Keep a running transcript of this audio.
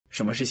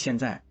什么是现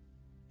在？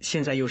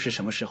现在又是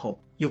什么时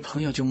候？有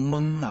朋友就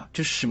懵了，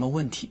这是什么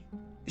问题？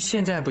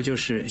现在不就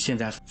是现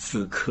在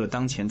此刻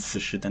当前此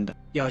时等等？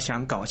要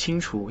想搞清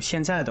楚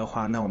现在的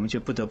话，那我们就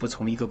不得不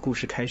从一个故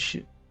事开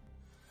始。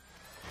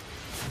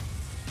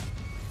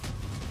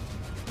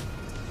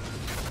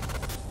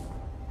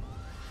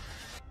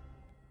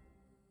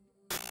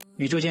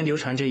宇宙间流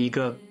传着一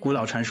个古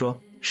老传说，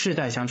世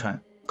代相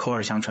传，口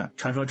耳相传。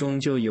传说中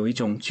就有一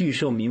种巨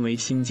兽名为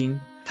心经，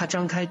它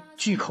张开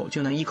巨口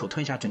就能一口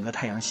吞下整个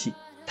太阳系，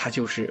它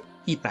就是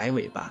100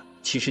尾巴，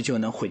其实就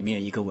能毁灭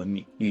一个文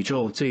明。宇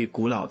宙最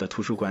古老的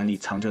图书馆里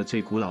藏着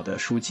最古老的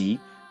书籍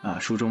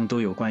书中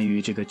都有关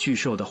于这个巨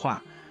兽的画，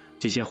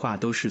这些画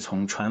都是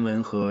从传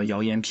闻和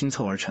谣言拼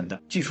凑而成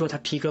的。据说它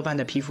皮革般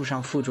的皮肤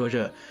上附着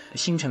着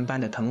星辰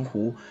般的藤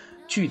壶，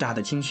巨大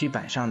的金须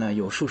板上呢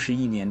有数十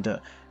亿年的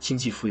星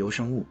际浮游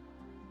生物，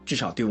至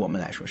少对我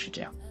们来说是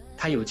这样。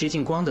它有接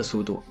近光的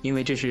速度，因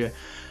为这是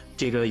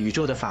这个宇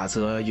宙的法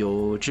则，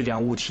有质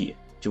量物体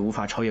就无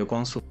法超越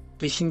光速。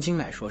对心经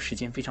来说，时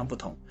间非常不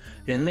同。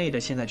人类的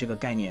现在这个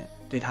概念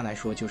对它来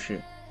说就是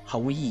毫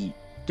无意义。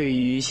对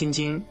于心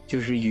经，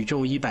就是宇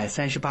宙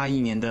138亿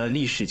年的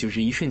历史就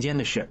是一瞬间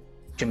的事。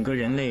整个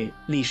人类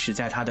历史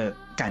在它的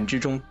感知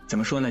中怎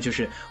么说呢，就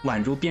是宛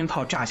如鞭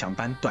炮炸响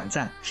般短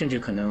暂，甚至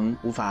可能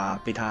无法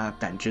被它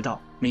感知到。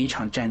每一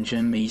场战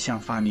争，每一项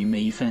发明，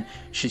每一份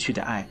失去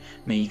的爱，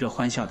每一个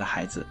欢笑的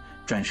孩子，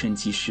转瞬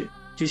即逝。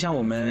就像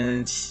我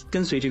们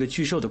跟随这个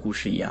巨兽的故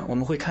事一样，我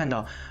们会看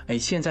到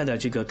现在的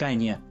这个概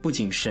念不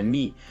仅神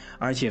秘，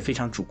而且非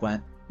常主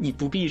观。你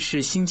不必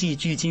是星际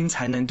巨鲸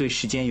才能对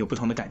时间有不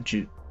同的感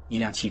知。一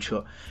辆汽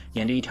车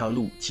沿着一条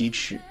路疾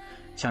驰，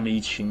向着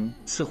一群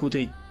似乎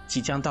对即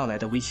将到来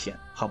的危险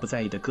毫不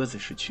在意的鸽子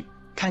驶去。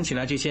看起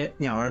来这些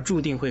鸟儿注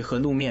定会和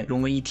路面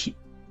融为一体，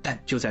但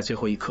就在最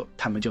后一刻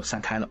它们就散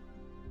开了。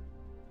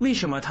为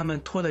什么他们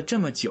拖了这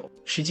么久？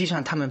实际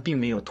上他们并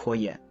没有拖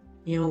延，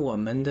因为我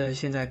们的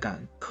现在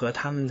感和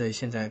他们的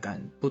现在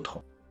感不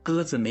同。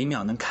鸽子每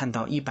秒能看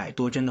到100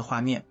多帧的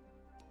画面，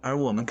而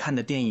我们看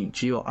的电影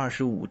只有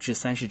25至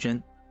30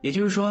帧。也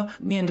就是说，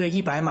面对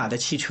100码的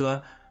汽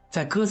车，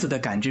在鸽子的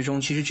感知中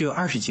其实只有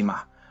20几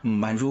码，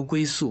宛如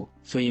龟速。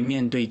所以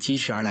面对疾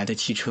驰而来的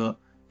汽车，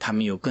它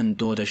们有更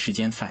多的时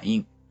间反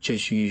应，这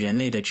是与人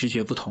类的知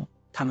觉不同，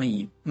它们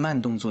以慢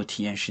动作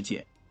体验世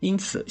界。因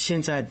此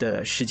现在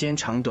的时间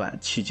长短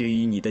取决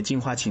于你的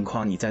进化情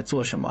况，你在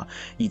做什么，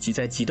以及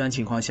在极端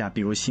情况下，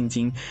比如心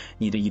经，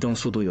你的移动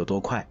速度有多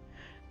快。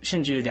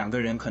甚至两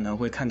个人可能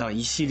会看到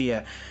一系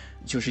列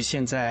就是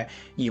现在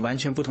以完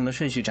全不同的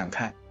顺序展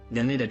开。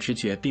人类的知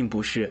觉并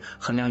不是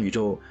衡量宇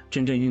宙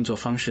真正运作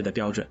方式的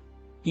标准。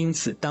因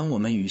此当我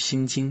们与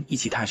心经一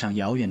起踏上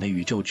遥远的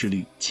宇宙之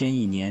旅，千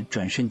亿年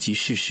转瞬即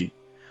逝时，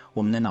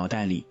我们的脑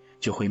袋里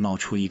就会冒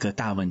出一个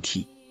大问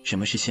题：什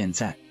么是现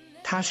在？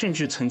它甚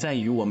至存在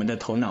于我们的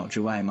头脑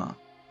之外吗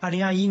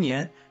？2021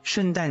年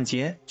圣诞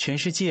节，全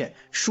世界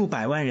数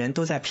百万人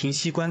都在平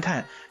息观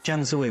看詹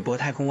姆斯韦伯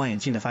太空望远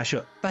镜的发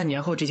射。半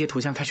年后，这些图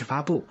像开始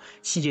发布，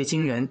细节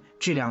惊人，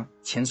质量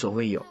前所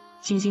未有。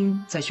星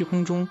星在虚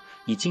空中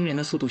以惊人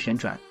的速度旋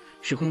转，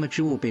时空的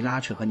织物被拉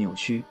扯和扭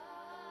曲。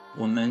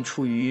我们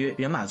处于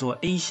人马座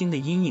A 星的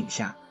阴影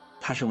下，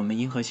它是我们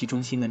银河系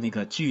中心的那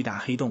个巨大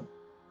黑洞。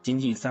仅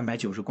仅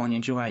390光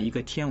年之外，一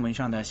个天文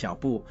上的小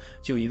步，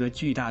就有一个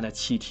巨大的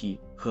气体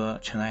和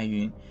尘埃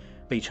云，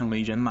被称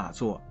为人马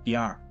座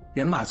B2。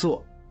人马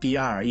座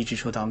B2 一直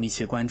受到密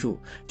切关注，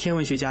天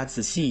文学家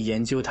仔细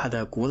研究它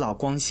的古老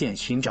光线，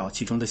寻找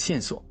其中的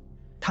线索。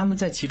他们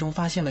在其中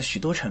发现了许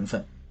多成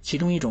分，其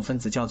中一种分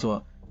子叫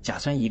做甲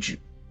酸乙酯。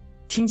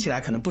听起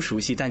来可能不熟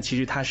悉，但其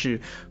实它是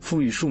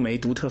赋予树莓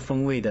独特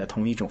风味的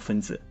同一种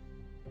分子。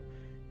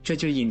这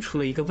就引出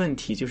了一个问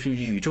题，就是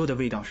宇宙的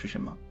味道是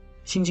什么？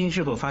心经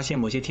是否发现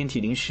某些天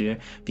体零食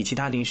比其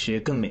他零食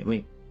更美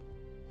味？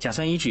甲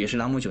酸乙酯也是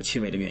朗姆酒气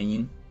味的原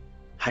因。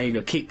还有一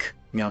个 KICK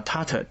秒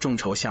Tart 众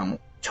筹项目，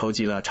筹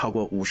集了超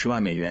过50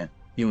万美元，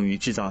用于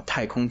制造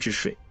太空之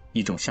水，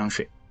一种香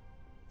水。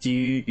基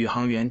于宇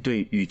航员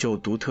对宇宙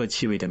独特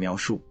气味的描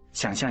述，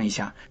想象一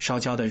下烧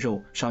焦的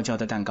肉、烧焦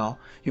的蛋糕、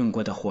用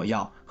过的火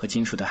药和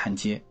金属的焊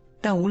接。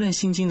但无论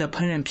心经的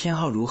烹饪偏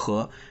好如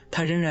何，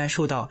它仍然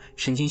受到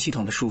神经系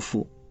统的束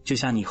缚，就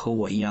像你和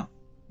我一样。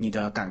你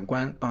的感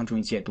官帮助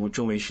你解读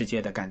周围世界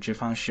的感知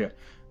方式，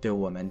对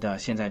我们的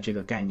现在这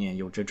个概念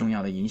有着重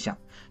要的影响。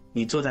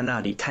你坐在那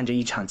里看着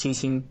一场精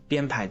心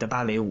编排的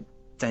芭蕾舞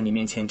在你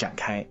面前展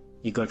开，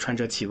一个穿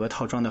着企鹅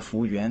套装的服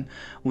务员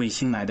为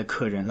新来的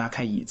客人拉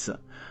开椅子，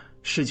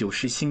侍酒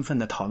师兴奋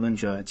地讨论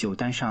着酒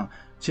单上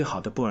最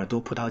好的波尔多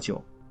葡萄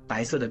酒。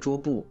白色的桌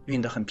布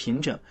运得很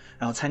平整，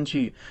然后餐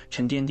具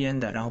沉甸甸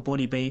的，然后玻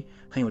璃杯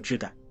很有质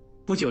感。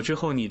不久之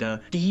后，你的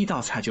第一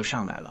道菜就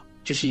上来了，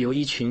这是由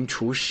一群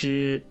厨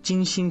师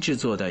精心制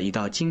作的一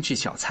道精致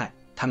小菜，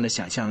他们的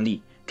想象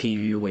力可以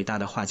与伟大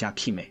的画家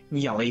媲美。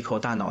你咬了一口，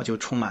大脑就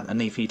充满了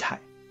内啡肽。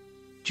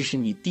这是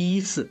你第一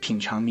次品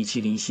尝米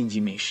其林星级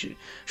美食，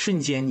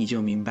瞬间你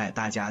就明白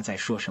大家在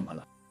说什么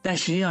了。但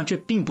实际上这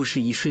并不是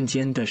一瞬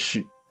间的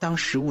事，当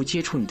食物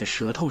接触你的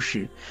舌头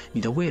时，你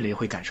的味蕾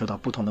会感受到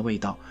不同的味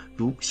道，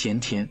如咸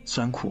甜、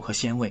酸苦和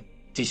鲜味。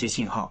这些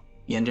信号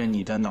沿着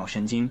你的脑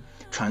神经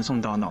传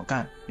送到脑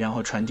干，然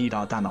后传递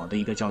到大脑的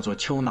一个叫做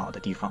丘脑的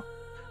地方。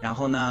然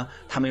后呢，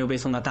它们又被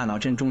送到大脑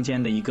正中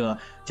间的一个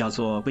叫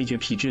做味觉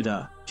皮质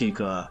的这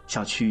个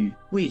小区域。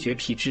味觉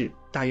皮质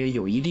大约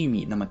有1厘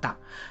米那么大，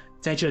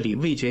在这里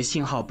味觉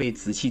信号被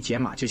仔细解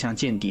码，就像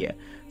间谍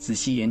仔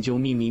细研究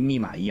秘密密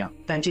码一样。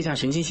但这项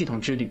神经系统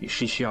之旅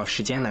是需要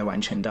时间来完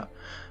成的。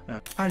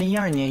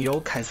2012年由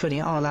凯瑟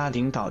琳·奥拉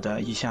领导的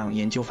一项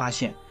研究发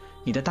现，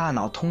你的大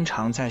脑通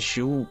常在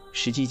食物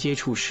实际接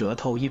触舌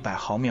头100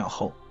毫秒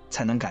后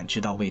才能感知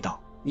到味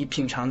道。你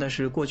品尝的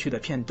是过去的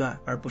片段，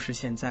而不是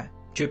现在，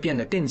这变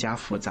得更加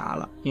复杂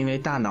了，因为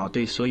大脑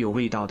对所有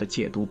味道的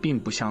解读并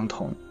不相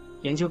同。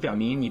研究表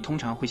明，你通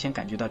常会先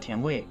感觉到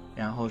甜味，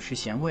然后是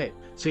咸味，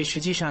所以实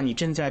际上你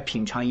正在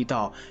品尝一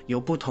道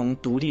由不同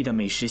独立的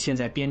美食现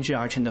在编织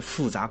而成的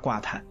复杂挂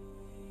毯。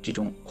这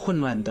种混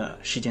乱的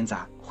时间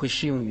闸会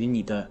适用于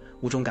你的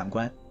5种感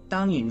官。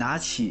当你拿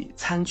起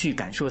餐具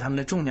感受它们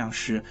的重量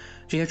时，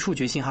这些触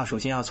觉信号首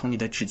先要从你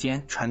的指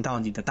尖传到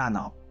你的大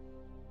脑。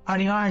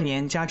2022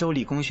年，加州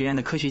理工学院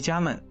的科学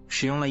家们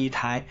使用了一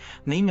台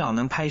每秒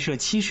能拍摄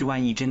70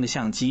万亿帧的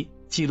相机，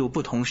记录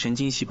不同神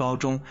经细胞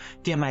中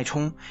电脉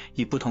冲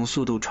以不同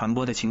速度传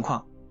播的情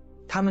况。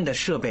他们的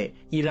设备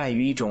依赖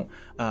于一种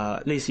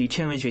类似于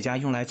天文学家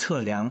用来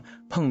测量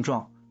碰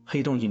撞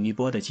黑洞引力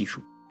波的技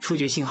术。触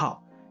觉信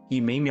号以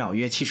每秒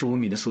约75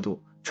米的速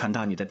度传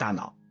到你的大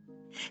脑，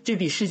这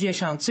比世界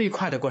上最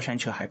快的过山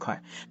车还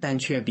快，但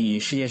却比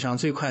世界上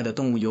最快的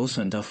动物有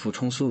隼的俯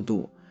冲速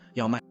度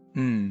要慢。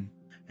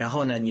然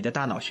后呢，你的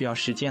大脑需要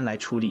时间来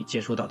处理接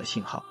收到的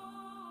信号。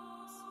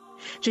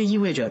这意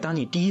味着当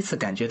你第一次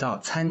感觉到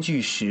餐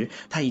具时，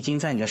它已经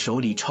在你的手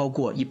里超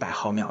过100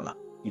毫秒了，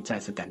你再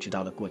次感知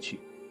到了过去。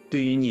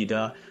对于你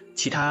的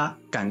其他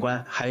感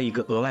官还有一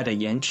个额外的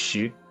延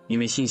迟，因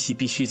为信息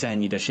必须在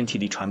你的身体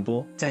里传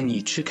播。在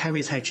你吃开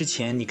胃菜之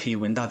前，你可以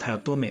闻到它有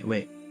多美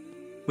味。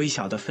微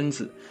小的分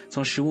子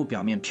从食物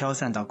表面飘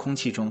散到空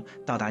气中，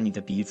到达你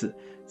的鼻子，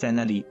在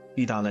那里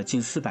遇到了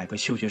近400个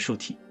嗅觉受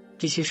体。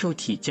这些受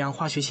体将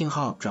化学信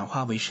号转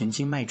化为神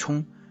经脉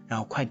冲，然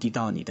后快递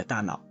到你的大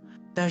脑。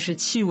但是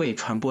气味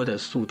传播的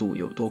速度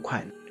有多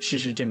快呢？事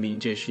实证明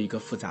这是一个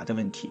复杂的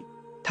问题，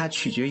它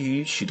取决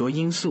于许多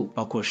因素，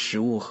包括食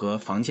物和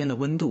房间的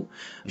温度，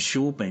食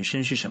物本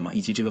身是什么，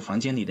以及这个房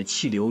间里的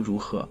气流如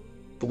何。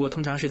不过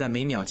通常是在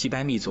每秒几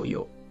百米左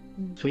右。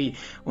所以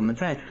我们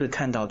再次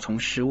看到从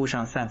食物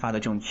上散发的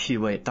这种气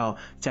味到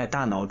在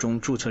大脑中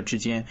注册之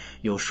间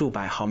有数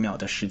百毫秒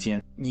的时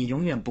间，你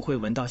永远不会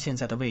闻到现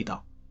在的味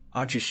道，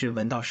而只是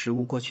闻到食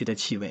物过去的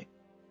气味。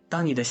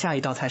当你的下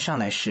一道菜上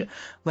来时，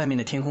外面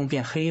的天空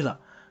变黑了，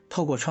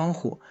透过窗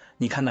户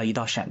你看到一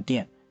道闪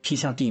电劈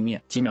向地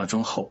面，几秒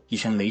钟后一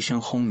声雷声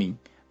轰鸣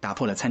打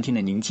破了餐厅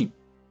的宁静。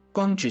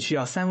光只需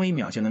要3微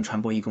秒就能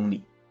传播1公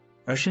里，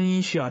而声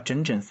音需要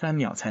整整3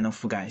秒才能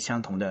覆盖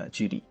相同的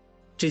距离。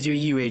这就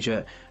意味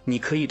着你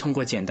可以通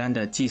过简单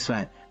的计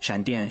算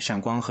闪电、闪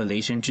光和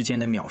雷声之间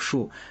的秒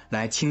数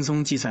来轻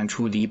松计算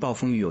出离暴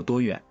风雨有多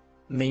远。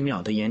每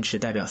秒的延迟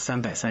代表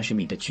330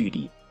米的距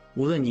离。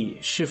无论你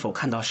是否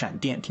看到闪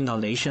电、听到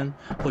雷声，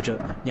或者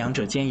两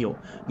者兼有，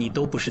你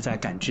都不是在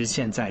感知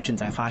现在正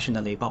在发生的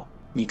雷暴。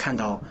你看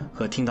到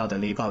和听到的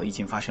雷暴已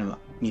经发生了，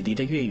你离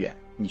得越远，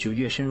你就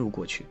越深入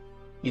过去。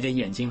你的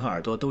眼睛和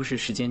耳朵都是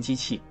时间机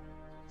器，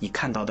你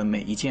看到的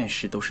每一件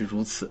事都是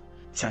如此。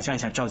想象一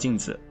下照镜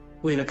子，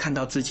为了看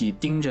到自己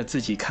盯着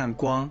自己看，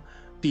光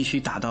必须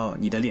打到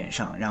你的脸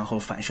上，然后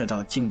反射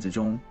到镜子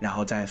中，然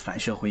后再反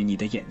射回你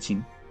的眼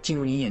睛。进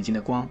入你眼睛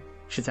的光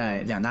是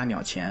在2纳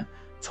秒前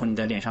从你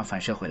的脸上反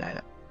射回来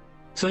的，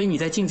所以你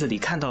在镜子里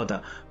看到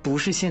的不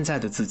是现在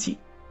的自己，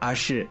而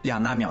是2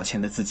纳秒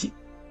前的自己。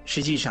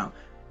实际上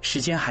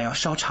时间还要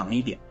稍长一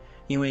点，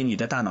因为你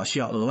的大脑需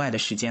要额外的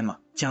时间嘛，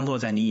将落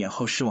在你眼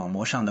后视网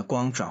膜上的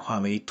光转化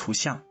为图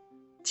像。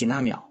几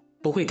纳秒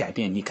不会改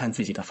变你看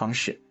自己的方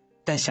式，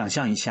但想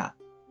象一下，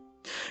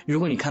如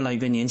果你看到一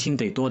个年轻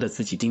得多的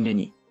自己盯着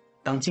你，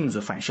当镜子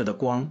反射的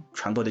光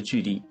传播的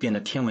距离变得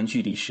天文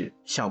距离时，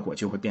效果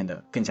就会变得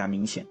更加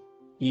明显。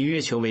以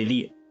月球为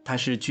例，它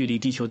是距离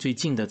地球最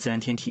近的自然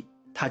天体，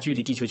它距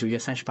离地球就约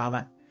38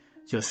万，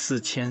就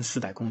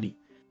4400公里。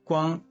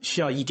光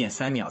需要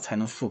 1.3 秒才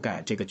能覆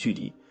盖这个距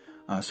离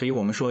所以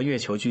我们说月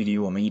球距离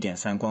我们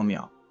 1.3 光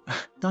秒。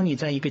当你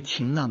在一个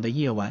晴朗的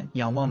夜晚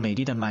仰望美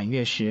丽的满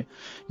月时，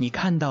你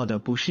看到的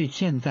不是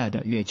现在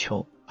的月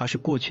球，而是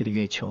过去的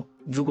月球。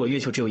如果月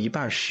球只有一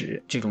半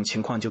时，这种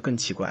情况就更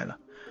奇怪了。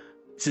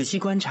仔细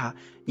观察，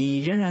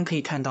你仍然可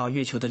以看到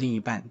月球的另一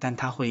半，但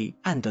它会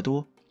暗得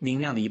多。明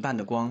亮的一半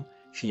的光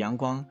是阳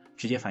光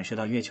直接反射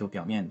到月球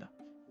表面的，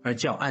而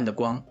较暗的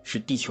光是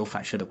地球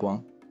反射的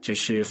光。这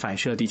是反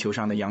射地球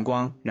上的阳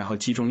光，然后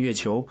击中月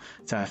球，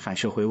再反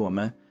射回我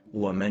们。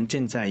我们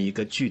正在一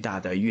个巨大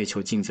的月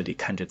球镜子里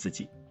看着自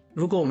己。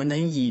如果我们能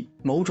以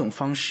某种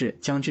方式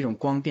将这种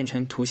光变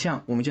成图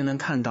像，我们就能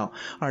看到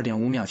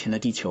 2.5 秒前的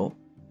地球。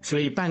所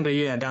以半个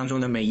月当中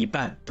的每一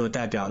半都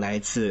代表来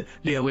自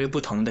略微不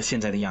同的现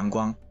在的阳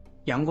光。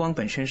阳光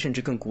本身甚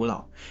至更古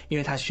老，因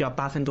为它需要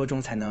8分多钟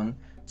才能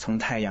从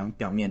太阳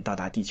表面到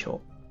达地球。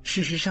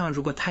事实上，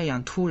如果太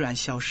阳突然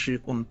消失，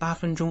我们8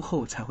分钟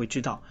后才会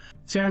知道。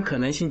虽然可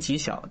能性极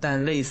小，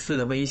但类似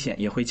的危险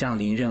也会降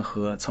临任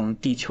何从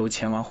地球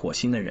前往火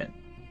星的人。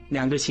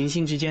2个行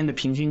星之间的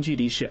平均距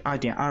离是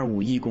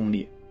 2.25 亿公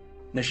里，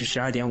那是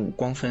 12.5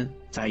 光分。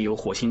在有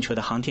火星车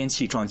的航天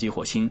器撞击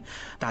火星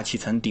大气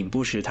层顶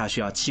部时，它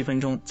需要7分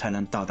钟才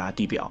能到达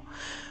地表。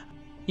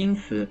因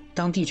此，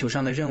当地球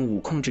上的任务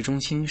控制中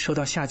心收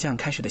到下降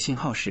开始的信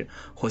号时，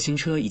火星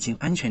车已经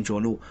安全着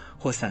陆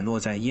或散落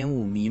在烟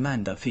雾弥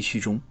漫的废墟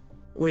中。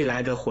未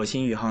来的火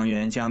星宇航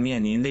员将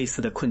面临类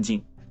似的困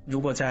境。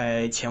如果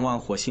在前往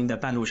火星的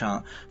半路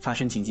上发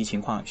生紧急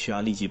情况，需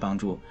要立即帮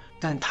助，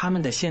但他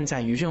们的现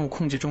在与任务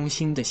控制中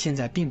心的现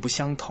在并不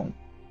相同。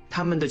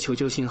他们的求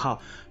救信号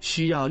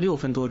需要6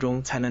分多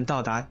钟才能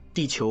到达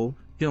地球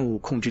任务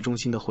控制中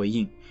心的回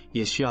应，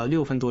也需要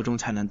6分多钟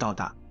才能到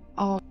达。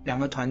2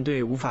个团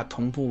队无法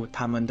同步，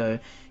他们的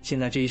现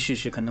在这一事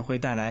实可能会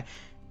带来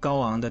高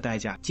昂的代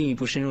价，进一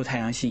步深入太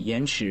阳系，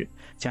延迟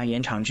将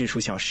延长至数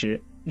小时。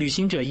旅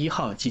行者1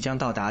号即将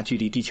到达距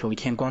离地球1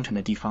天光程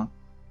的地方。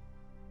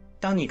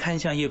当你看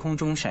向夜空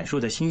中闪烁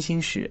的星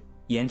星时，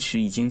延迟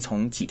已经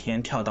从几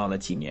天跳到了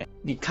几年。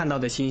你看到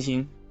的星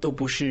星都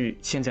不是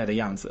现在的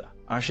样子，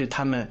而是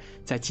他们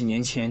在几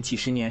年前、几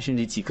十年甚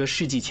至几个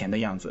世纪前的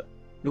样子。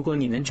如果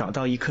你能找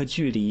到一颗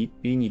距离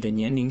与你的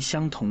年龄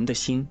相同的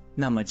星，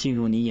那么进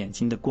入你眼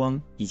睛的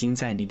光已经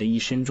在你的一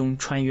生中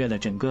穿越了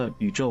整个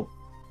宇宙。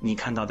你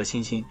看到的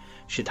星星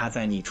是它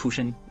在你出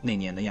生那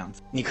年的样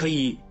子。你可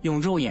以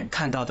用肉眼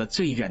看到的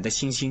最远的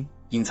星星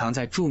隐藏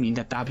在著名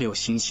的 W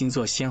型星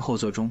座先后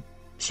座中。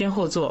先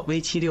后座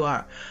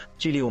V762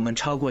 距离我们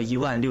超过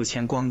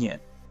16000光年。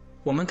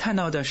我们看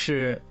到的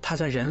是它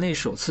在人类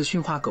首次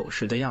驯化狗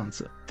时的样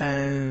子，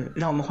但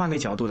让我们换个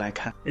角度来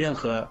看，任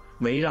何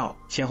围绕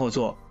先后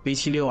座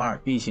V762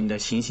 运行的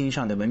行星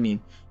上的文明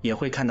也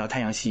会看到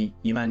太阳系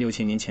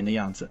16000年前的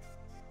样子。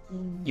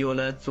有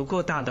了足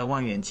够大的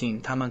望远镜，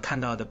他们看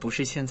到的不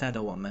是现在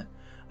的我们，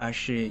而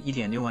是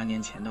1.6万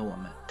年前的我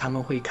们。他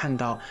们会看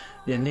到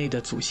人类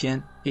的祖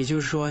先，也就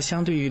是说，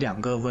相对于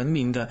2个文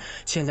明的，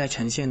现在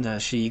呈现的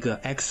是一个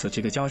X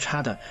这个交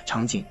叉的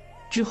场景。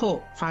之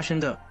后发生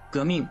的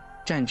革命、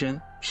战争、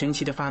神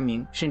奇的发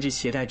明，甚至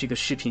携带这个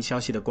视频消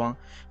息的光，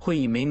会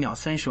以每秒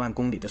30万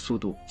公里的速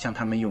度向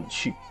他们涌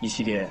去。一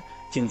系列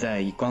正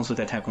在以光速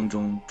在太空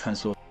中穿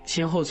梭。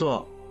先后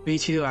座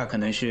V762 可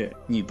能是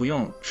你不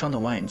用双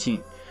筒望远镜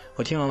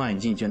或天文望远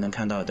镜就能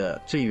看到的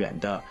最远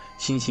的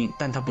星星，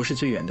但它不是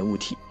最远的物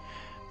体。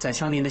在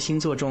相邻的星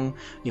座中，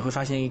你会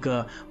发现一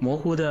个模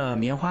糊的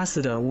棉花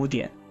似的污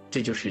点，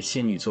这就是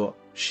仙女座，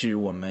是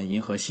我们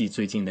银河系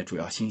最近的主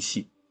要星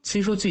系。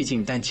虽说最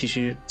近，但其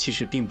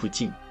实并不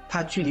近，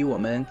它距离我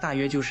们大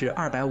约就是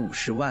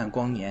250万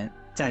光年。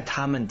在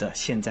他们的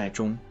现在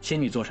中，仙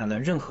女座上的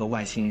任何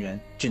外星人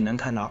只能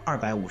看到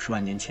250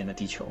万年前的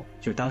地球，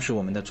就当时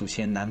我们的祖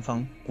先南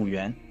方古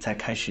猿才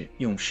开始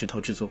用石头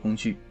制作工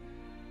具。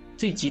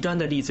最极端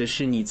的例子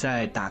是你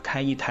在打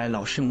开一台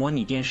老式模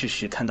拟电视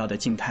时看到的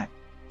静态，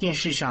电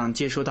视上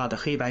接收到的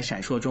黑白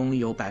闪烁中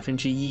有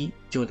1%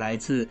就来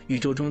自宇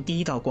宙中第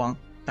一道光，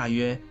大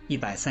约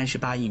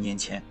138亿年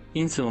前。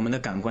因此我们的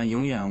感官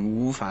永远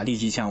无法立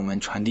即向我们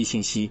传递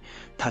信息，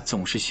它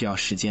总是需要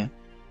时间。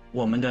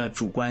我们的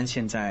主观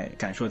现在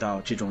感受到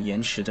这种延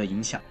迟的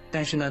影响，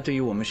但是呢，对于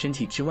我们身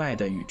体之外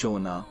的宇宙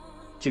呢，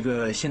这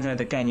个现在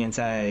的概念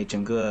在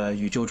整个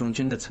宇宙中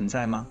真的存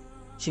在吗？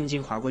星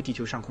星划过地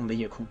球上空的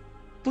夜空，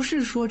不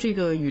是说这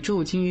个宇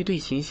宙鲸鱼对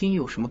行星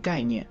有什么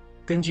概念。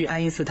根据爱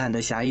因斯坦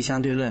的狭义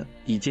相对论，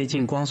以接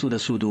近光速的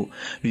速度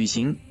旅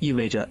行意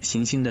味着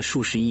行星的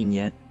数十亿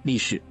年历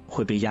史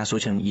会被压缩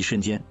成一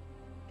瞬间。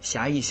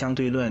狭义相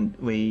对论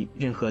为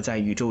任何在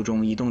宇宙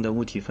中移动的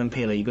物体分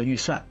配了一个预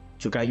算，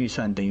就该预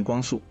算等于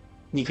光速。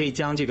你可以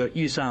将这个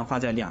预算花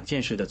在2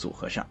件事的组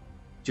合上，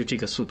就这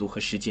个速度和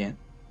时间。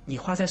你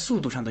花在速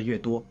度上的越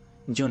多，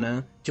你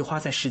就花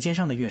在时间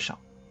上的越少。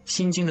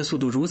星星的速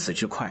度如此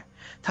之快，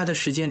它的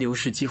时间流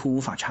逝几乎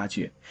无法察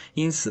觉，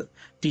因此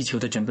地球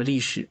的整个历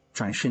史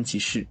转瞬即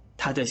逝，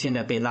它的现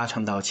在被拉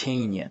长到1000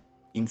亿年。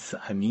因此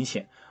很明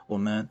显，我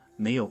们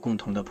没有共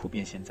同的普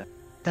遍现在。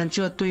但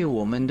这对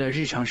我们的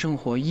日常生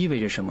活意味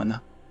着什么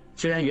呢？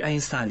虽然与爱因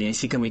斯坦联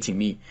系更为紧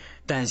密，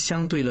但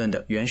相对论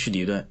的原始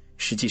理论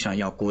实际上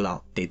要古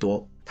老得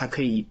多。它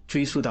可以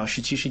追溯到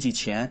17世纪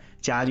前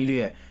伽利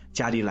略、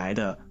伽利莱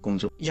的工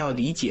作。要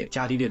理解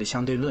伽利略的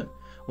相对论，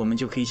我们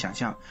就可以想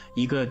象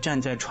一个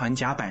站在船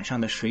甲板上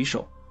的水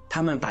手，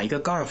他们把一个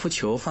高尔夫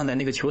球放在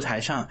那个球台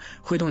上，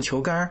挥动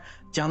球杆，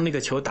将那个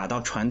球打到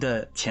船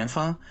的前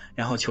方，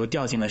然后球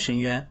掉进了深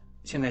渊。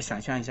现在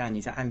想象一下，你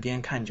在岸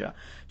边看着，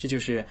这就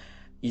是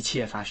一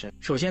切发生。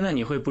首先呢，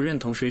你会不认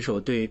同水手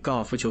对高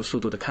尔夫球速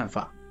度的看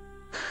法。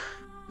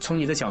从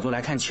你的角度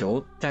来看，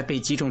球在被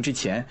击中之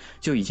前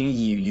就已经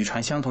以与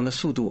船相同的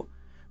速度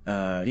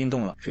运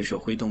动了。水手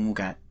挥动木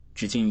杆，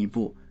只进一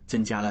步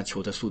增加了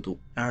球的速度。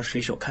然而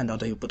水手看到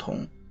的又不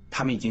同，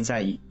他们已经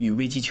在与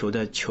微击球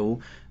的球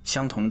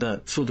相同的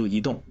速度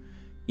移动，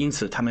因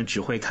此他们只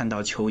会看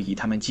到球以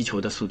他们击球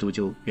的速度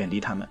就远离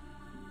他们。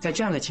在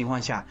这样的情况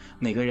下，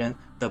每个人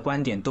的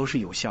观点都是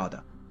有效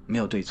的，没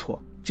有对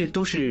错，这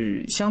都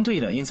是相对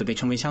的，因此被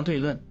称为相对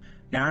论。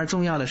然而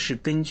重要的是，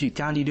根据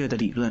伽利略的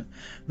理论，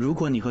如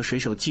果你和水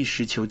手计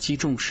时球击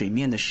中水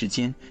面的时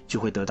间，就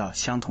会得到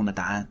相同的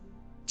答案。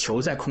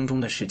球在空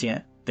中的时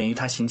间等于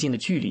它行进的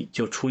距离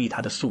就除以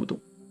它的速度。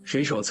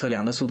水手测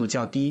量的速度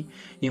较低，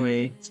因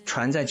为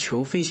船在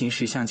球飞行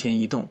时向前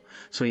移动，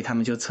所以他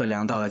们就测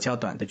量到了较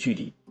短的距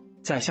离。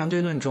在相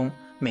对论中，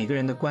每个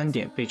人的观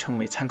点被称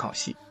为参考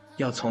系，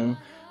要从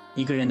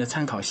一个人的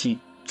参考系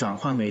转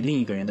换为另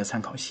一个人的参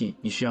考系，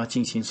你需要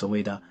进行所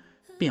谓的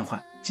变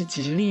换，这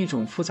只是另一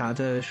种复杂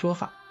的说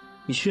法。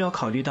你需要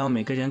考虑到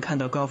每个人看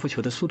到高尔夫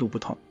球的速度不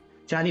同。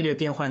伽利略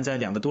变换在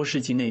2个多世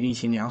纪内运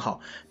行良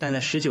好，但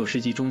在19世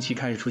纪中期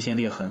开始出现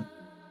裂痕。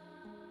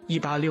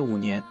1865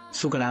年，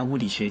苏格兰物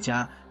理学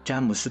家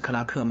詹姆斯·克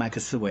拉克·麦克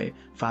斯韦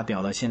发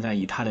表了现在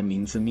以他的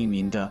名字命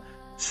名的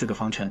4个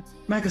方程。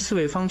麦克斯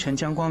韦方程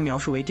将光描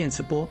述为电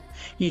磁波，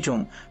一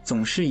种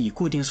总是以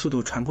固定速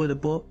度传播的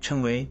波，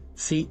称为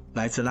c，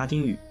 来自拉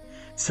丁语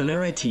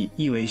celerity，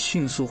 意为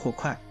迅速或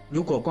快。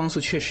如果光速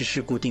确实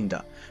是固定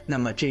的，那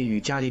么这与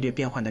伽利略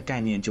变换的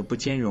概念就不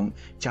兼容。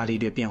伽利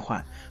略变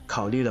换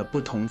考虑了不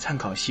同参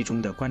考系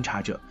中的观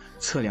察者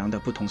测量的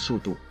不同速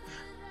度，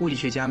物理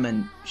学家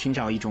们寻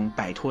找一种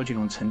摆脱这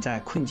种存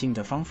在困境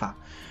的方法，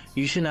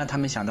于是呢，他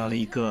们想到了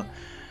一个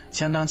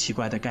相当奇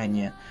怪的概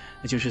念，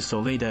那就是所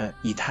谓的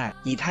以太。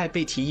以太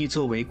被提议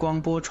作为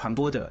光波传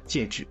播的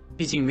介质，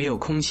毕竟没有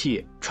空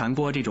气传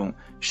播这种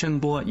声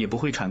波也不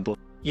会传播，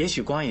也许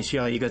光也需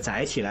要一个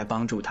载体来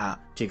帮助它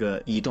这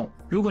个移动。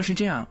如果是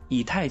这样，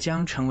以太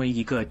将成为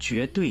一个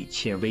绝对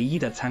且唯一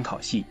的参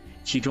考系，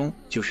其中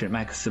就是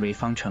麦克斯韦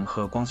方程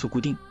和光速固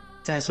定。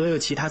在所有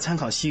其他参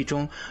考系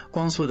中，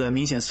光速的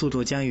明显速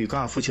度将与高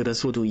尔夫球的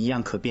速度一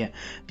样可变，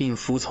并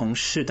服从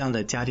适当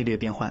的伽利略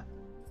变换。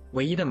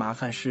唯一的麻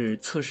烦是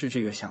测试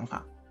这个想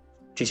法。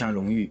这项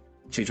荣誉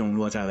最终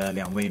落在了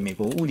2位美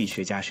国物理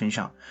学家身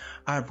上，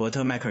阿尔伯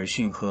特·迈克尔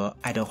逊和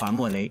爱德华·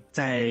莫雷。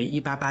在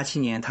1887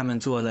年，他们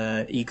做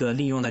了一个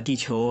利用了地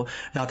球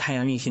绕太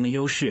阳运行的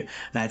优势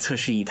来测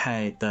试以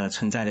太的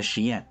存在的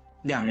实验。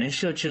2人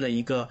设置了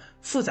一个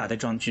复杂的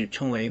装置，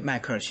称为迈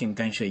克尔逊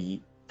干涉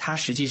仪。它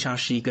实际上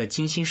是一个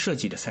精心设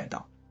计的赛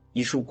道，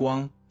一束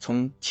光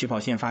从起跑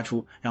线发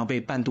出，然后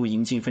被半度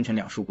引进分成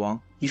2束光，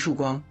一束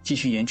光继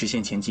续沿直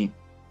线前进，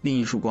另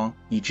一束光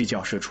以直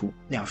角射出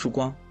，2束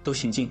光都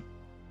行进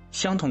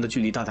相同的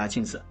距离到达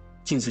镜子，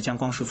镜子将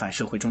光束反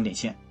射回终点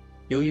线。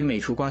由于每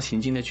束光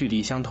行进的距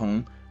离相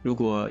同，如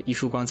果一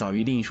束光早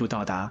于另一束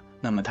到达，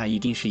那么它一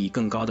定是以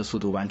更高的速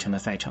度完成了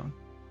赛程。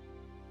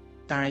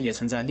当然也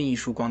存在另一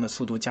束光的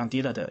速度降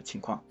低了的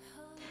情况。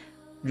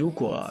如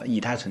果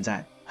以太存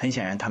在，很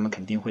显然它们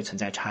肯定会存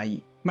在差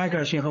异。迈克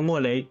尔逊和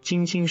莫雷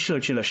精心设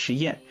置了实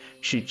验，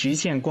使直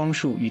线光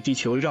束与地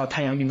球绕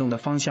太阳运动的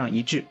方向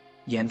一致，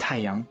沿太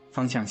阳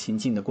方向行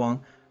进的光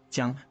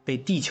将被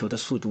地球的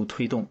速度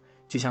推动，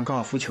就像高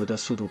尔夫球的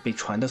速度被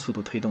船的速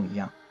度推动一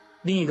样。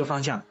另一个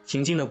方向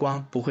行进的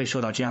光不会受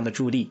到这样的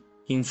助力，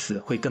因此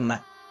会更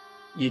慢。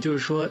也就是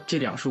说，这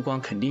2束光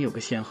肯定有个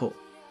先后，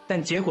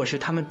但结果是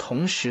它们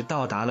同时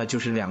到达了就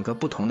是2个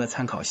不同的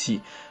参考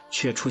系，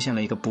却出现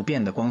了一个不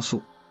变的光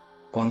速。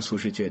光速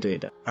是绝对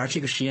的，而这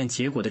个实验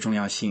结果的重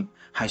要性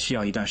还需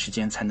要一段时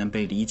间才能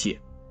被理解。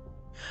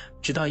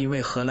直到一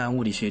位荷兰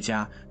物理学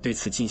家对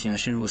此进行了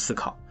深入思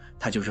考，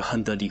他就是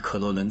亨德里克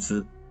·洛伦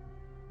兹。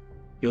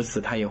由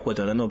此他也获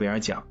得了诺贝尔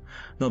奖。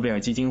诺贝尔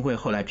基金会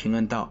后来评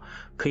论道，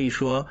可以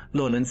说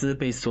洛伦兹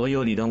被所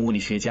有理论物理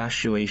学家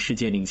视为世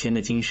界领先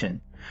的精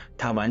神，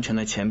他完成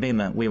了前辈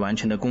们未完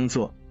成的工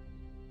作。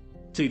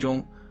最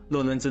终，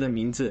洛伦兹的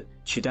名字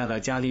取代了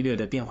伽利略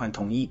的变换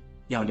同意。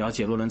要了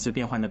解洛伦兹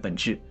变换的本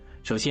质，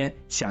首先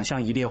想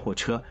象一列火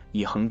车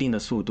以恒定的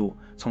速度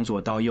从左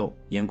到右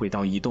沿轨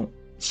道移动。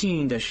幸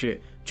运的是，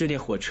这列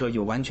火车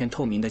有完全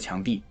透明的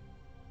墙壁，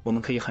我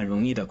们可以很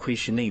容易地窥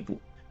视内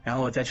部。然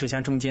后在车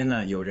厢中间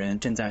呢，有人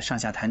正在上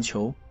下弹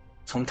球，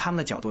从他们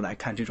的角度来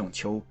看，这种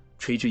球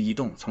垂直移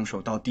动，从手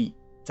到地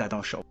再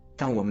到手。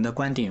但我们的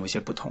观点有些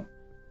不同。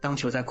当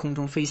球在空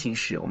中飞行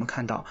时，我们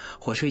看到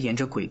火车沿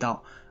着轨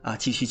道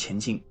继续前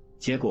进，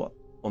结果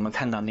我们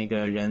看到那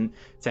个人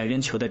在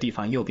扔球的地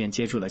方右边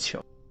接住了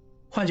球。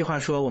换句话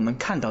说，我们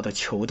看到的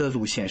球的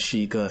路线是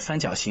一个三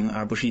角形，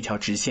而不是一条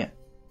直线。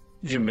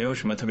这没有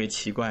什么特别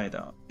奇怪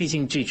的，毕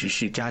竟这只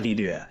是伽利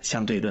略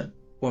相对论。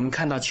我们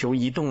看到球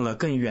移动了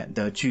更远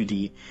的距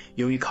离，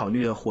由于考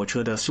虑了火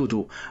车的速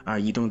度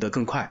而移动得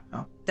更快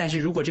但是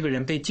如果这个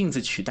人被镜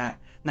子取代，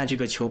那这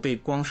个球被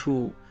光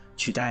束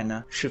取代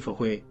呢？是否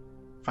会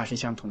发生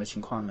相同的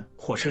情况呢？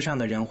火车上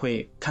的人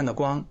会看到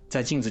光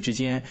在镜子之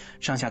间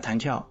上下弹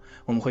跳，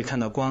我们会看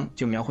到光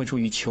就描绘出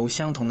与球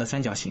相同的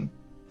三角形。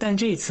但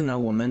这一次呢，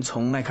我们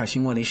从迈克尔逊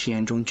莫雷实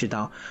验中知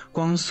道，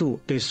光速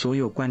对所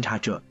有观察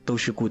者都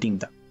是固定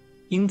的。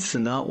因此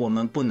呢，我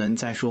们不能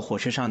再说火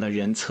车上的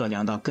人测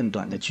量到更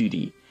短的距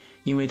离，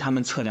因为他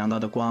们测量到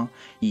的光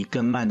以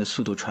更慢的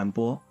速度传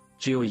播，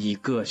只有一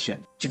个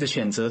这个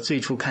选择最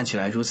初看起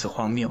来如此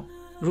荒谬。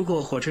如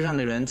果火车上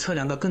的人测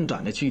量到更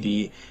短的距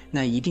离，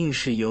那一定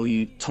是由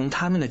于从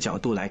他们的角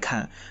度来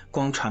看，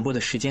光传播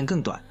的时间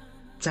更短。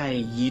在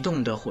移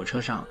动的火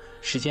车上，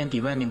时间比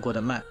外面过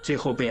得慢，最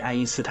后被爱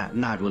因斯坦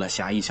纳入了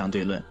狭义相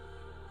对论。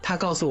他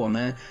告诉我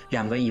们，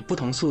两个以不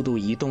同速度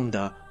移动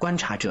的观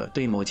察者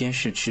对某件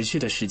事持续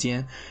的时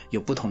间有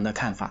不同的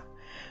看法，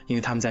因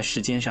为他们在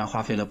时间上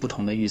花费了不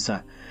同的预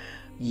算，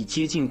以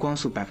接近光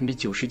速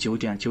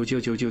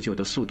 99.99999%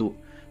 的速度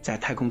在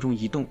太空中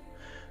移动。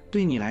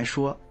对你来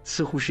说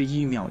似乎是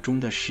1秒钟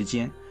的时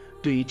间，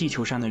对于地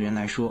球上的人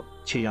来说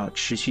却要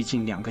持续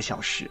近2个小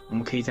时。我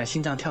们可以在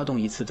心脏跳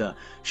动一次的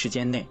时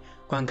间内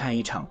观看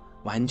一场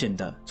完整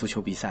的足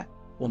球比赛。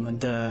我们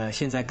的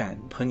现在感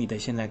和你的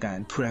现在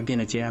感突然变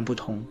得截然不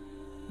同，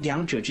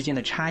两者之间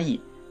的差异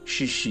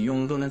是使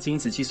用洛伦兹因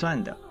子计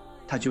算的，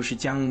它就是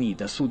将你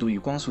的速度与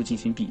光速进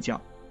行比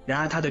较，然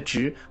而它的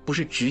值不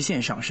是直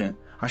线上升，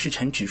而是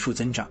呈指数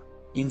增长，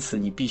因此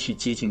你必须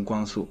接近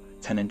光速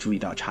才能注意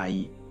到差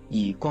异。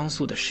以光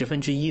速的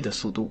1/10的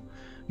速度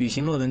旅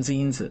行洛伦兹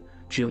因子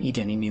只有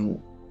 1.005，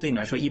 对你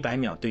来说100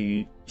秒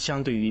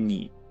相对于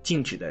你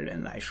静止的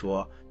人来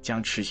说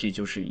将持续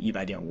就是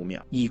100.5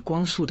秒。以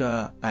光速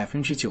的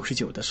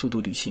 99% 的速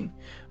度旅行，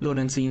洛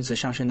伦兹因子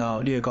上升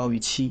到略高于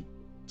7，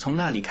从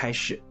那里开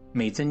始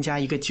每增加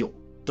一个9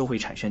都会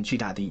产生巨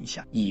大的影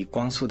响。以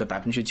光速的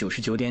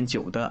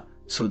 99.9% 的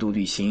速度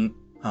旅行，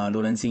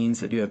洛伦兹因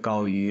子略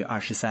高于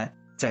23，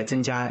再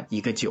增加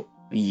一个9，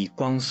以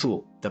光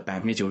速的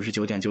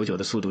 99.99%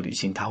 的速度旅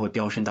行，它会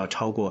飙升到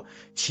超过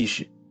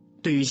70。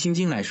对于星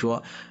星来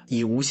说，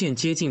以无限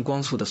接近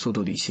光速的速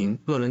度旅行，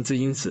洛伦兹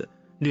因子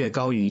略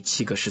高于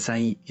7个13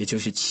亿，也就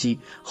是7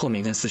后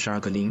面跟42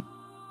个0。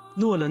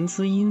洛伦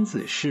兹因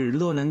子是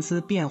洛伦兹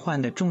变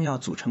换的重要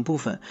组成部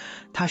分，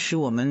它使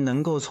我们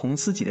能够从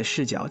自己的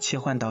视角切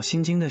换到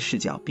星星的视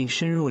角，并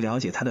深入了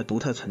解它的独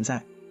特存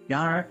在。然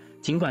而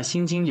尽管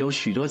星星有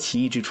许多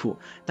奇异之处，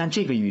但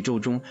这个宇宙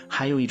中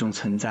还有一种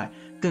存在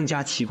更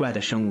加奇怪的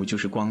生物，就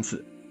是光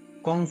子。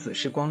光子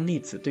是光粒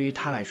子，对于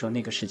它来说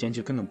那个时间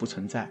就根本不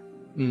存在。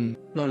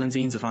洛伦兹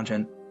因子方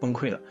程崩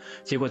溃了，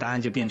结果答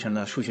案就变成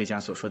了数学家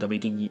所说的微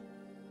定义。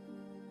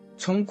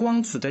从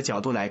光子的角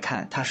度来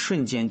看，它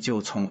瞬间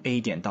就从 A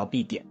点到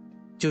B 点，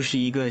就是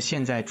一个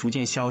现在逐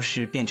渐消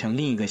失变成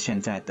另一个现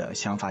在的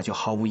想法就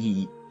毫无意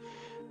义。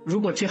如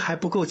果这还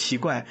不够奇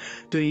怪，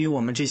对于我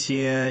们这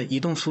些移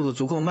动速度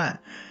足够慢，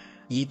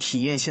以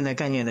体验现在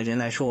概念的人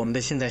来说，我们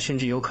的现在甚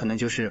至有可能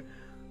就是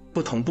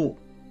不同步。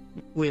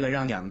为了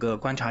让两个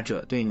观察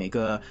者对哪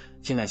个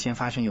现在先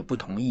发生有不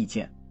同意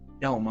见，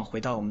让我们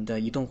回到我们的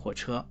移动火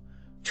车，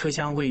车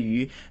厢位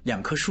于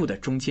2棵树的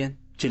中间，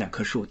这2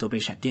棵树都被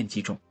闪电击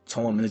中。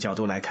从我们的角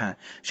度来看，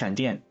闪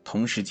电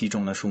同时击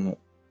中了树木。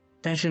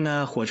但是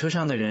呢，火车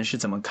上的人是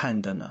怎么看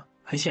的呢？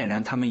很显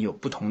然他们有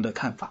不同的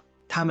看法。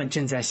他们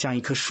正在向一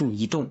棵树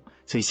移动，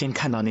所以先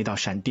看到那道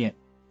闪电，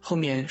后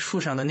面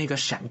树上的那个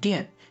闪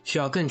电需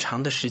要更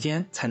长的时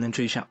间才能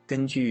追上。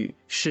根据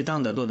适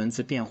当的洛伦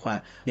兹变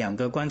换，两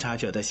个观察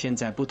者的现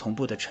在不同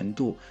步的程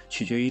度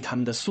取决于他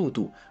们的速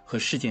度和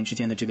事件之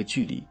间的这个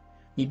距离。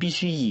你必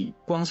须以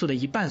光速的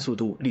1半速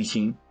度旅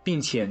行，并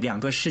且2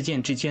个事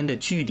件之间的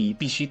距离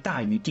必须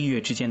大于地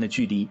月之间的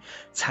距离，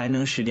才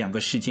能使2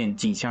个事件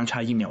仅相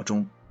差1秒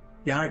钟。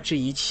然而这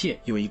一切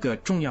有一个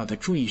重要的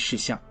注意事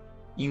项，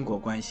因果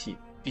关系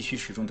必须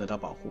始终得到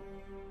保护。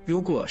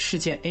如果事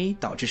件 A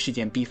导致事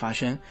件 B 发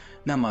生，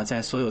那么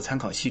在所有参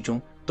考系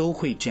中都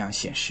会这样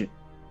显示。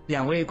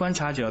2位观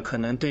察者可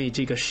能对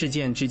这个事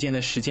件之间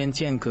的时间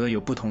间隔有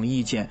不同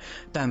意见，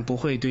但不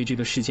会对这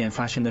个事件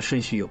发生的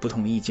顺序有不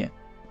同意见。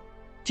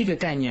这个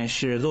概念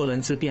是洛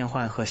伦兹变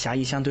换和狭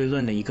义相对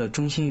论的一个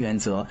中心原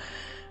则。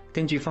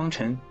根据方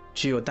程，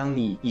只有当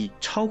你以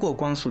超过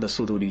光速的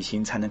速度旅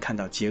行，才能看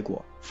到结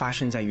果发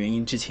生在原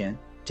因之前，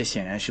这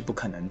显然是不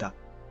可能的。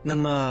那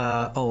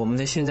么我们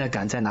的现在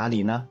感在哪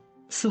里呢？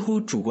似乎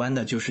主观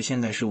的就是现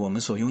在是我们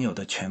所拥有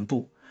的全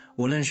部，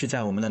无论是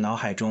在我们的脑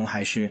海中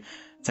还是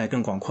在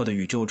更广阔的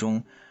宇宙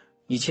中，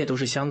一切都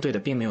是相对的，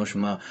并没有什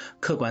么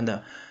客观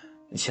的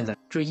现在。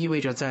这意味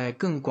着在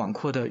更广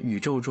阔的宇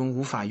宙中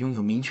无法拥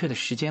有明确的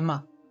时间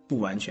吗？不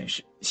完全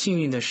是。幸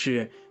运的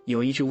是，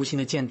有一只无形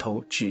的箭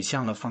头指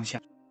向了方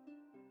向。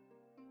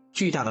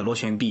巨大的螺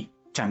旋臂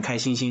展开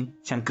星星，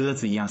像鸽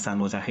子一样散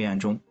落在黑暗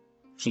中。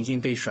行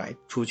星被甩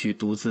出去，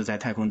独自在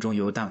太空中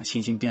游荡，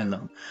星星变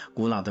冷，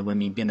古老的文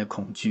明变得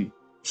恐惧。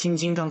星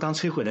星刚刚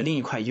摧毁了另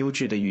一块优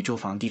质的宇宙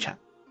房地产，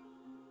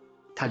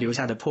它留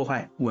下的破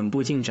坏稳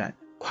步进展，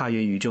跨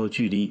越宇宙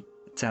距离。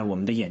在我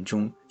们的眼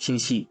中，星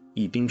系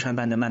以冰川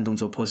般的慢动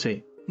作破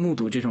碎。目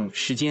睹这种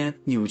时间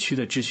扭曲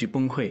的秩序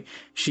崩溃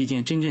是一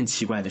件真正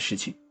奇怪的事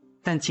情。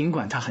但尽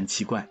管它很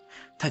奇怪，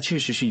它确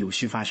实是有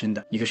序发生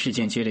的，一个事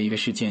件接着一个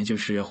事件，就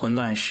是混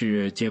乱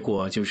是结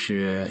果，就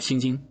是心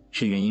经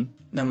是原因。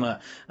那么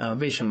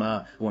为什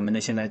么我们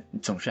的现在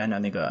总是按照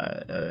那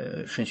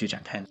个顺序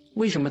展开呢？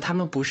为什么它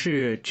们不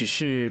是只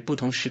是不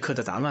同时刻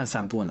的杂乱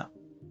散布呢？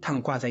它们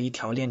挂在一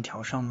条链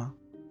条上吗？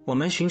我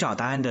们寻找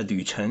答案的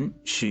旅程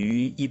始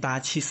于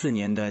1874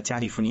年的加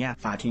利福尼亚。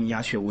法庭鸦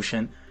雀无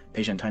声，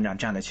陪审团长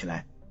站了起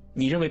来。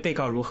你认为被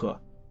告如何？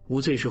无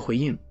罪是回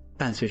应，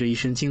伴随着一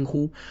声惊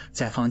呼，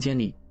在房间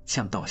里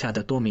像倒下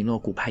的多米诺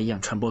骨牌一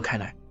样传播开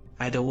来。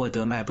埃德沃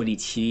德·麦布里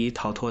奇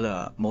逃脱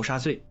了谋杀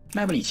罪。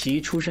麦布里奇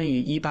出生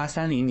于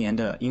1830年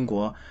的英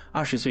国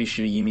，20岁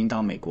时移民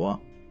到美国。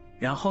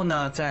然后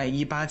呢，在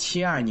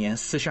1872年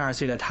，42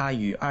岁的他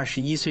与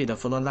21岁的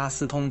弗罗拉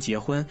斯通结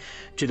婚，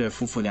这对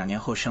夫妇2年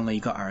后生了一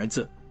个儿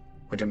子，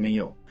或者没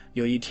有。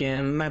有一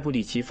天，麦布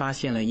里奇发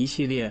现了一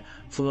系列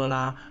弗罗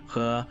拉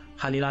和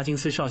哈利拉金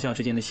斯少校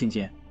之间的信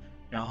件，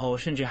然后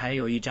甚至还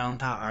有一张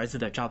他儿子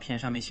的照片，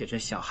上面写着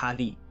小哈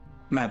利。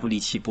麦布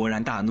里奇勃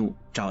然大怒，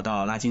找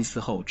到拉金斯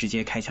后直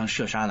接开枪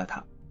射杀了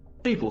他。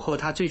被捕后，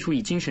他最初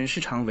以精神失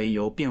常为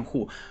由辩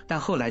护，但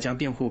后来将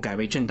辩护改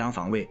为正当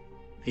防卫。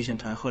陪审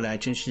团后来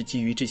正是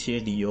基于这些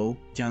理由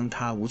将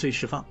他无罪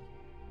释放。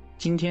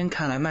今天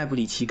看来，麦布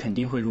里奇肯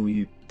定会入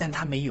狱，但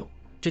他没有，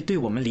这对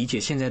我们理解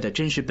现在的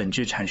真实本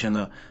质产生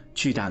了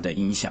巨大的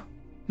影响。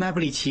麦布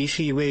里奇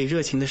是一位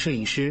热情的摄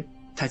影师，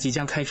他即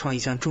将开创一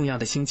项重要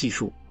的新技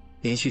术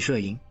——连续摄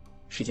影，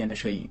时间的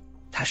摄影。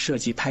他设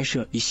计拍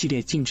摄一系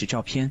列静止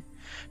照片，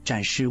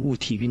展示物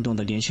体运动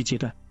的连续阶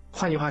段。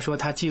换句话说，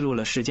他记录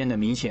了时间的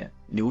明显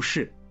流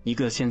逝，一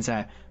个现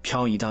在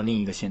漂移到另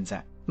一个现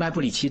在。麦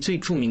布里奇最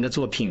著名的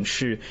作品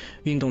是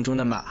运动中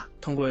的马。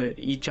通过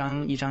一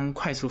张一张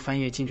快速翻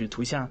阅静止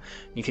图像，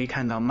你可以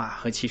看到马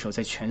和骑手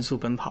在全速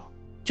奔跑。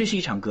这是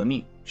一场革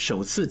命，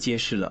首次揭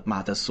示了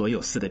马的所有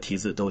4个蹄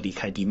子都离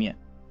开地面。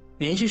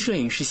连续摄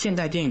影是现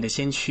代电影的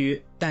先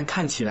驱，但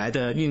看起来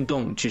的运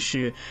动只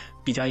是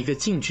比较一个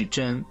静止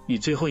帧与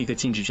最后一个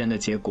静止帧的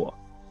结果。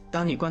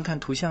当你观看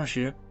图像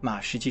时，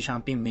马实际上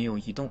并没有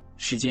移动，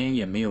时间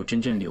也没有真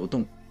正流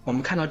动。我们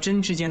看到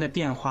帧之间的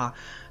变化，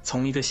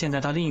从一个现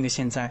在到另一个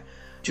现在，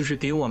就是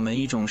给我们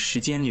一种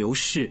时间流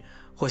逝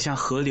或像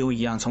河流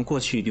一样从过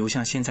去流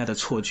向现在的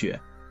错觉。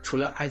除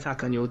了艾萨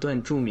克·牛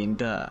顿著名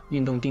的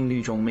运动定律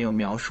中没有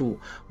描述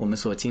我们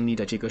所经历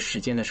的这个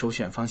时间的首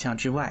选方向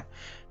之外，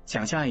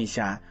想象一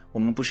下，我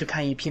们不是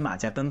看一匹马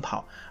在奔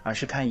跑，而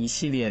是看一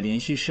系列连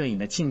续摄影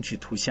的静止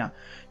图像，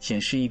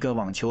显示一个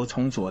网球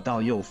从左到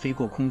右飞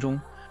过空中。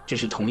这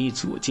是同一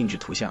组静止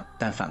图像，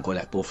但反过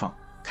来播放，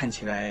看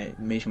起来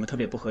没什么特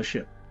别不合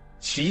适。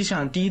实际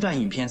上第一段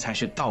影片才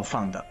是倒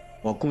放的，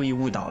我故意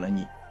误导了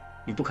你，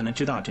你不可能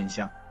知道真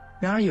相。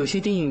然而有些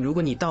电影如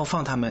果你倒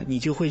放它们，你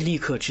就会立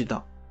刻知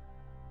道。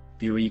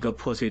比如一个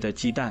破碎的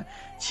鸡蛋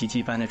奇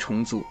迹般的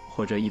重组，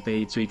或者一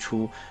杯最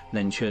初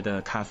冷却的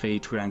咖啡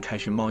突然开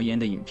始冒烟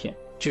的影片。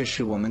这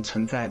是我们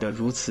存在的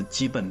如此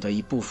基本的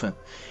一部分，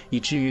以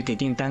至于给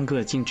定单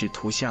个静止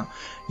图像，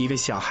一个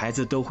小孩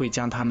子都会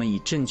将它们以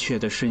正确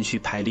的顺序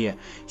排列，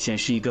显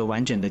示一个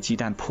完整的鸡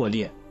蛋破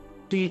裂。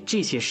对于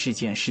这些事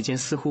件，时间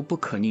似乎不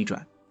可逆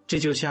转。这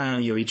就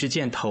像有一支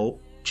箭头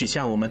指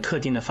向我们特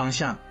定的方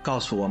向，告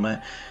诉我们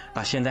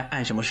把现在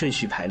按什么顺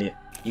序排列。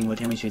英国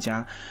天文学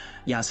家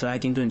亚瑟·爱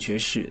丁顿爵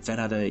士在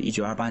他的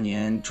1928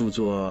年著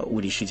作《物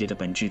理世界的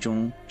本质》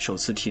中首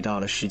次提到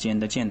了时间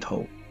的箭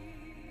头。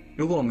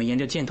如果我们沿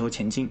着箭头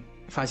前进，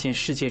发现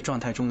世界状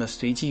态中的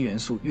随机元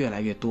素越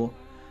来越多，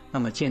那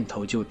么箭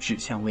头就指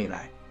向未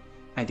来。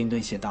爱丁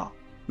顿写道，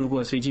如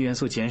果随机元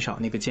素减少，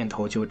那个箭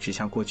头就指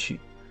向过去。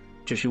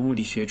这是物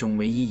理学中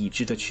唯一已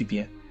知的区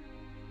别。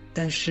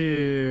但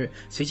是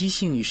随机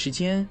性与时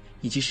间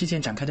以及事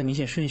件展开的明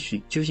显顺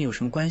序究竟有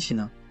什么关系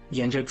呢？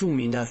沿着著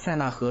名的塞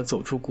纳河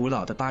走出古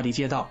老的巴黎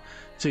街道，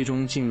最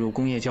终进入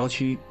工业郊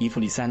区伊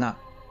弗里塞纳。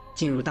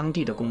进入当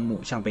地的公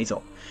墓向北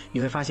走，你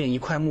会发现一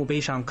块墓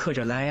碑上刻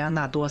着莱昂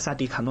纳多·萨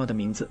迪卡诺的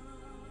名字，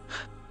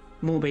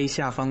墓碑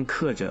下方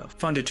刻着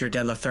Fondateur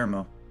della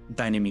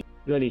Thermodynamica，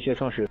 热力学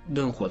创始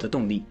论火的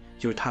动力，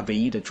就是他唯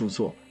一的著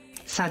作。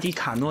萨迪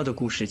卡诺的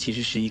故事其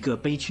实是一个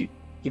悲剧。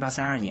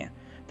1832年，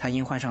他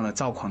因患上了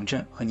躁狂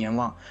症和年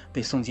忘，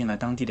被送进了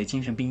当地的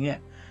精神病院，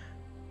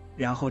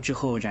然后之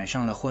后染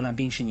上了霍乱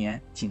病逝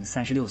年，仅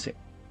36岁，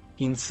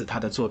因此他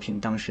的作品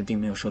当时并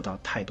没有受到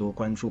太多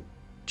关注。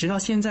直到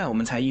现在我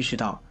们才意识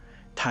到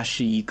他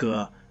是一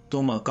个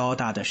多么高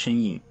大的身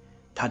影，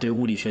他对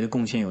物理学的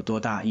贡献有多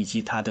大，以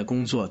及他的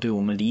工作对我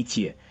们理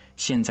解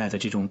现在的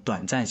这种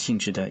短暂性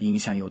质的影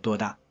响有多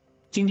大。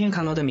今天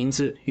卡诺的名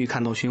字与卡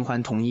诺循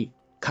环同义，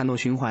卡诺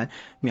循环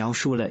描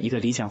述了一个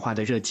理想化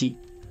的热机。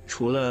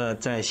除了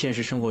在现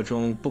实生活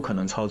中不可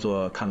能操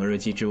作卡诺热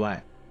机之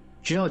外，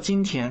直到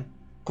今天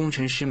工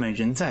程师们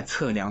仍在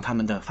测量他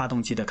们的发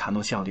动机的卡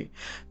诺效率，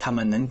他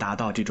们能达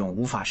到这种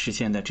无法实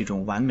现的这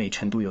种完美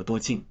程度有多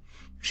近。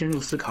深入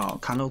思考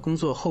卡诺工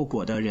作后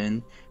果的人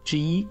之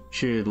一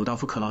是鲁道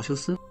夫·克劳修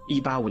斯。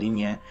1850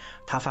年，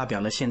他发表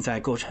了现在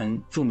构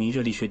成著名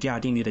热力学第二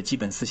定律的基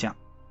本思想。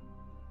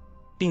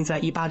并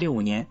在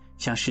1865年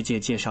向世界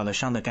介绍了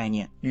熵的概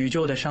念。宇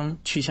宙的熵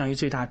趋向于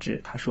最大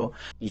值，他说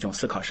一种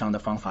思考熵的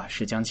方法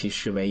是将其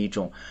视为一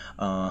种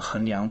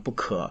衡量不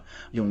可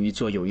用于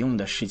做有用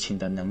的事情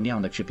的能量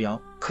的指标。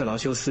克劳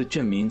修斯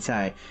证明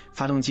在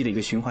发动机的一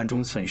个循环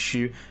中损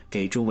失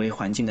给周围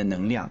环境的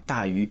能量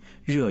大于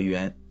热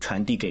源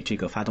传递给这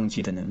个发动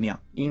机的能量，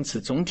因此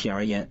总体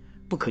而言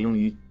不可用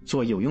于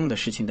做有用的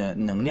事情的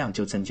能量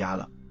就增加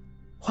了。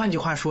换句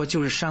话说，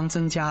就是熵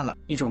增加了。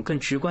一种更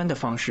直观的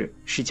方式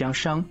是将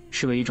熵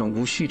视为一种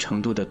无序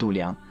程度的度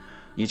量，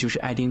也就是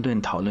爱丁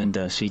顿讨论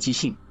的随机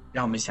性。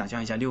让我们想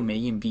象一下6枚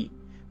硬币，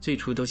最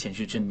初都显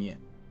示正面，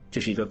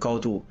这是一个高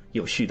度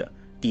有序的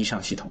递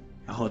上系统，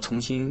然后重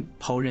新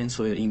抛扔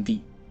所有的硬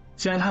币。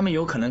虽然它们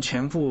有可能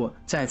全部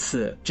再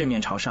次正面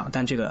朝上，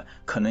但这个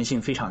可能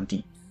性非常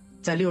低。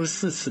在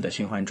64次的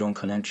循环中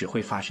可能只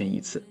会发生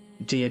1次，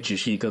这也只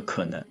是一个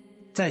可能。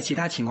在其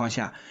他情况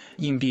下，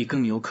硬币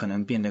更有可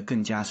能变得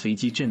更加随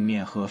机正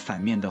面和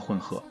反面的混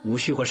合，无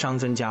序或熵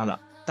增加了。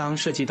当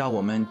涉及到我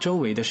们周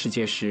围的世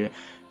界时，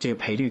这个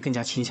赔率更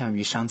加倾向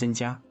于熵增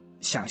加。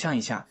想象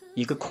一下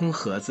一个空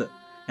盒子，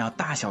然后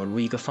大小如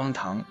一个方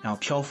糖，然后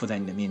漂浮在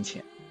你的面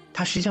前，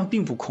它实际上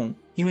并不空，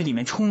因为里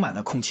面充满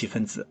了空气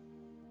分子。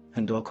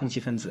很多空气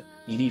分子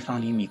，1立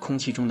方厘米空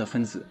气中的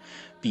分子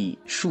比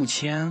数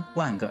千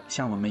万个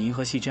像我们银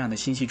河系这样的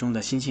星系中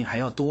的星星还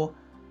要多。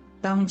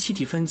当气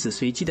体分子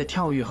随机的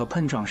跳跃和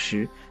碰撞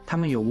时，它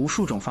们有无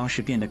数种方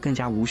式变得更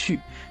加无序，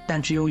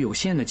但只有有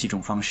限的几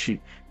种方式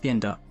变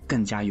得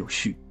更加有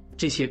序。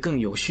这些更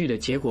有序的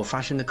结果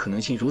发生的可能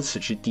性如此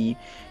之低，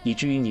以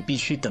至于你必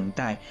须等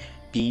待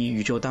比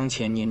宇宙当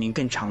前年龄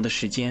更长的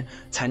时间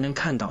才能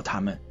看到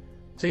它们。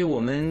所以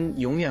我们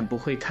永远不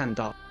会看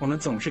到，我们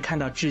总是看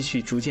到秩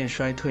序逐渐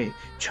衰退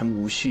成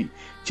无序，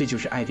这就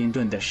是爱丁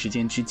顿的时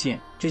间之箭，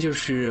这就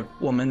是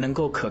我们能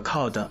够可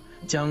靠的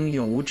将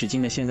永无止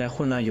境的现在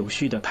混乱有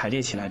序地排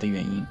列起来的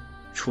原因。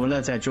除了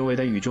在周围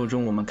的宇宙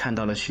中，我们看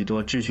到了许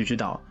多秩序之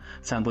岛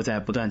散布在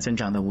不断增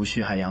长的无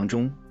序海洋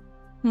中，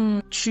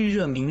炽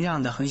热明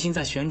亮的恒星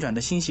在旋转的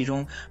星系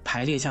中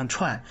排列像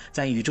串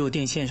在宇宙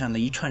电线上的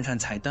一串串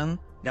彩灯。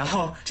然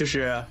后就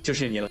是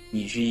你了，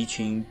你是一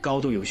群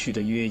高度有序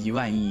的约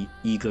10000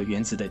亿个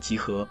原子的集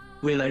合。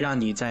为了让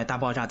你在大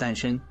爆炸诞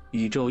生，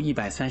宇宙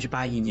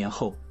138亿年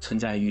后存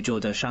在宇宙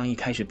的熵一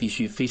开始必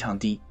须非常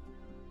低，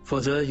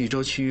否则宇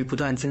宙趋于不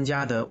断增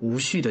加的无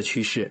序的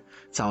趋势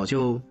早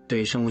就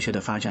对生物学的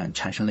发展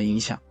产生了影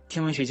响。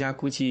天文学家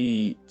估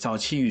计早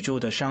期宇宙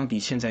的熵比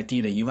现在低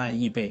了10000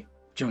亿倍。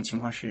这种情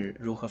况是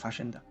如何发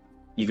生的？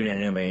一个人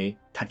认为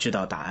他知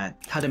道答案，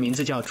他的名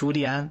字叫朱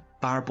利安·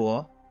巴尔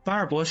博。巴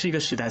尔博是一个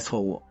时代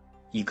错误，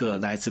一个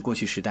来自过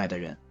去时代的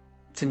人。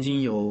曾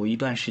经有一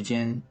段时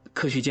间，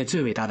科学界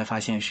最伟大的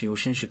发现是由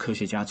绅士科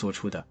学家做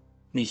出的，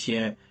那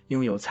些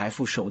拥有财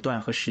富、手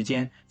段和时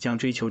间将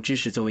追求知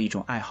识作为一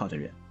种爱好的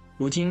人。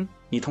如今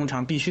你通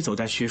常必须走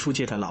在学术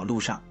界的老路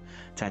上，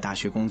在大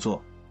学工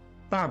作。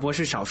巴尔博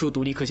是少数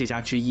独立科学家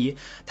之一，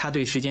他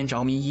对时间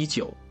着迷已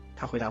久。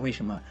他回答为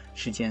什么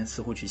时间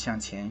似乎只向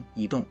前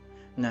移动，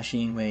那是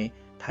因为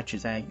他只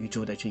在宇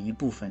宙的这一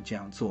部分这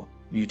样做，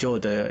宇宙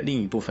的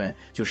另一部分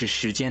就是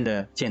时间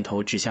的箭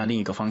头指向另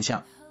一个方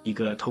向。一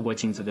个透过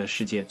镜子的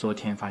世界昨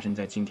天发生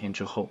在今天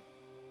之后。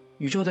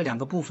宇宙的2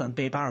个部分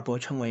被巴尔博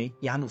称为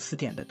雅努斯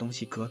点的东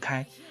西隔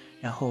开，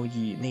然后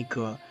以那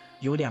个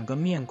有2个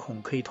面孔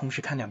可以同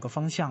时看2个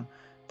方向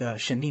的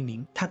神命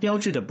名。它标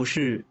志的不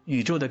是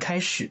宇宙的开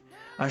始，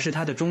而是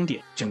它的终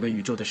点。整个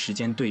宇宙的时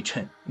间对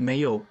称，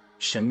没有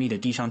神秘的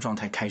低熵状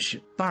态开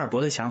始。巴尔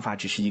博的想法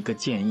只是一个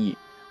建议，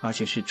而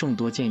且是众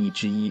多建议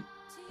之一。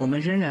我们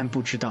仍然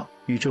不知道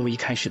宇宙一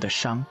开始的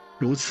熵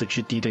如此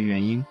之低的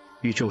原因。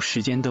宇宙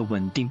时间的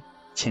稳定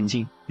前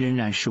进仍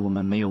然是我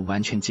们没有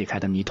完全解开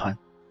的谜团，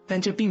但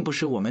这并不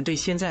是我们对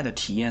现在的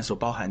体验所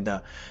包含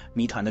的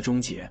谜团的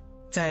终结。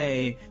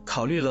在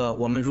考虑了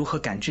我们如何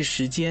感知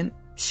时间、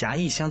狭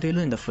义相对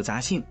论的复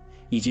杂性，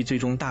以及最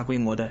终大规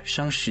模的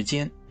熵时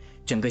间、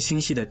整个星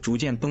系的逐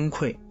渐崩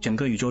溃、整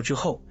个宇宙之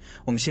后，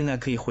我们现在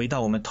可以回到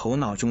我们头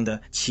脑中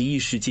的奇异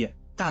世界。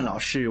大脑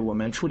是我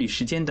们处理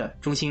时间的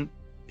中心，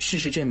事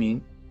实证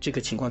明这个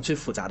情况最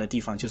复杂的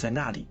地方就在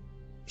那里。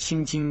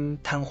心经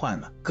瘫痪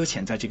了，搁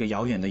浅在这个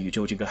遥远的宇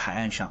宙这个海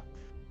岸上。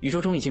宇宙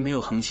中已经没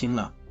有恒星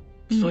了，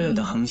所有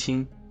的恒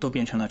星都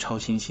变成了超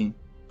新星，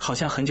好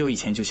像很久以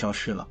前就消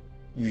失了。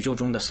宇宙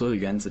中的所有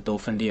原子都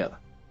分裂了。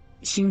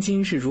心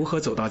经是如何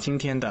走到今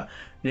天的，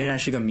仍然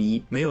是个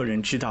谜，没有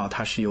人知道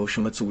它是由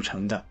什么组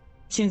成的。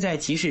现在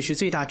即使是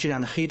最大质量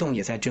的黑洞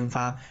也在蒸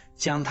发，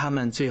将它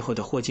们最后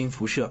的霍金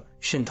辐射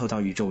渗透到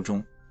宇宙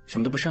中，什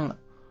么都不剩了。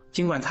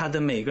尽管它的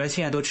每个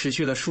现在都持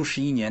续了数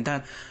十亿年，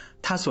但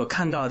他所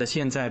看到的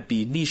现在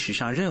比历史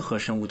上任何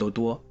生物都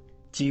多。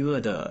饥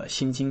饿的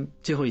心经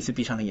最后一次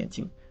闭上了眼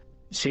睛。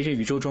随着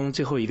宇宙中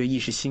最后一个意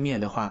识熄灭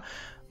的话，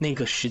那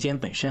个时间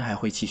本身还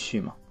会继续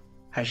吗？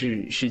还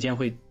是时间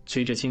会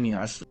随着精灵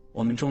而死？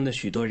我们中的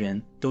许多人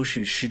都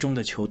是时钟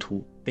的囚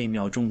徒，被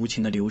秒钟无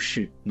情的流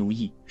逝奴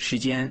役。时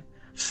间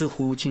似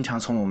乎经常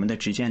从我们的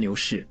指尖流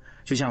逝，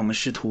就像我们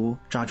试图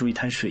抓住一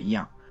滩水一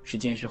样。时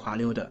间是滑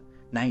溜的，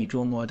难以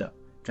捉摸的，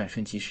转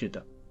瞬即逝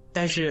的。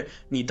但是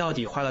你到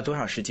底花了多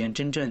少时间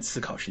真正思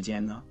考时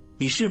间呢？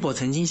你是否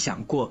曾经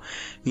想过，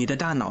你的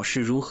大脑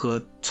是如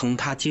何从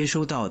它接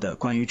收到的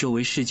关于周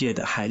围世界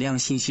的海量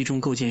信息中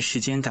构建时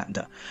间感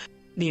的？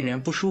令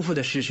人不舒服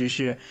的事实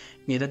是，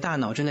你的大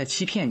脑正在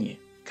欺骗你。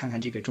看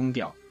看这个钟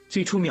表，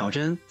最初秒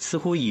针似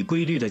乎以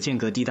规律的间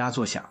隔滴答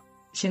作响，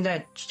现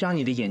在将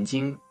你的眼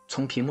睛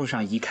从屏幕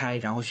上移开，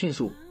然后迅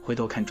速回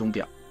头看钟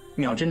表，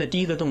秒针的第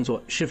一个动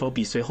作是否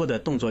比随后的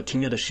动作停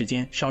留的时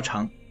间稍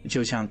长，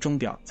就像钟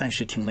表暂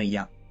时停了一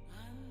样。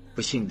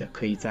不信的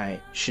可以再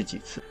试几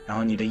次，然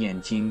后你的眼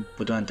睛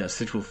不断的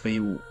四处飞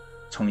舞，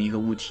从一个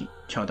物体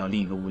跳到另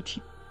一个物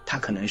体。它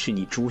可能是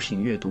你诸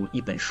行阅读一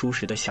本书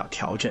时的小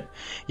调整，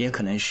也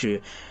可能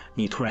是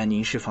你突然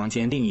凝视房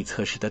间另一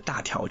侧时的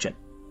大调整。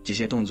这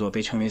些动作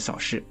被称为扫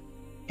视。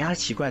然而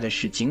奇怪的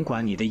是，尽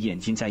管你的眼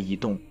睛在移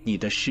动，你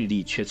的视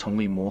力却从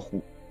未模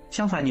糊。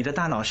相反，你的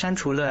大脑删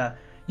除了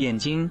眼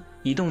睛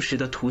移动时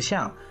的图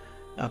像，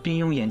并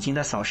用眼睛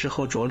的扫视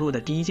后着陆的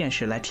第一件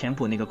事来填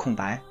补那个空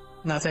白。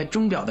那在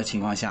钟表的情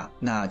况下，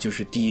那就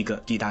是第一个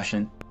滴答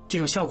声。这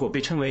种效果被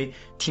称为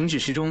停止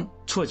时钟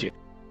错觉。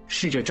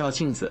试着照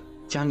镜子，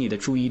将你的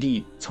注意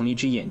力从一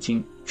只眼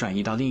睛转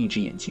移到另一只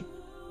眼睛。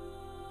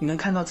你能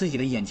看到自己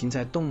的眼睛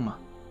在动吗？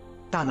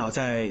大脑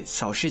在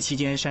扫视期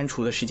间删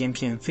除的时间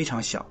片非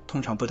常小，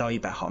通常不到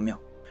100毫秒。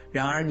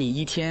然而你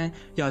一天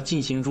要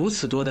进行如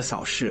此多的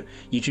扫视，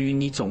以至于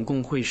你总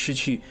共会失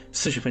去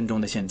40分钟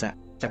的现在。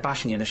在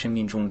80年的生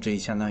命中，这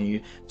相当于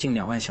近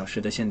2万小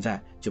时的现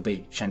在就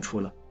被删除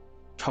了。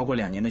超过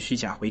2年的虚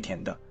假回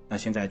填的，那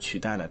现在取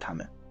代了它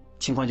们，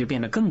情况就变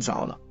得更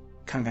糟了。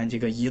看看这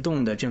个移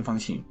动的正方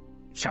形，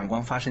闪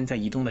光发生在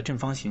移动的正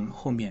方形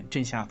后面、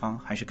正下方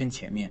还是更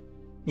前面？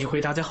你回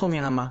答在后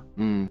面了吗？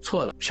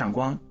错了，闪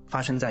光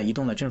发生在移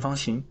动的正方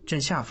形正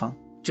下方，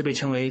这被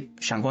称为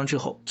闪光之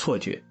后错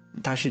觉。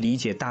它是理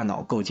解大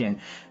脑构建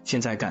现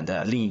在感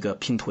的另一个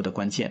拼图的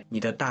关键。你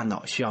的大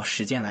脑需要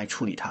时间来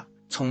处理它，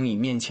从你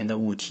面前的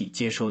物体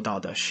接收到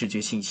的视觉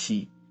信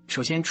息，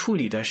首先处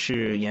理的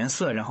是颜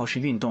色，然后是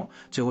运动，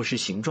最后是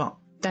形状。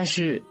但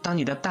是当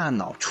你的大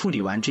脑处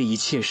理完这一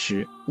切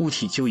时，物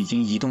体就已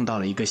经移动到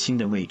了一个新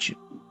的位置，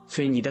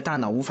所以你的大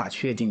脑无法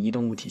确定移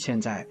动物体现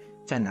在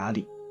在哪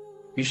里。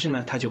于是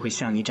呢，它就会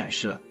向你展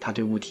示了它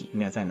对物体应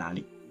该在哪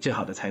里最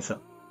好的猜测。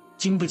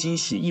惊不惊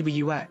喜，意不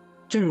意外？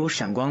正如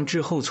闪光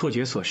之后错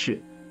觉所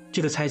示，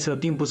这个猜测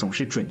并不总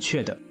是准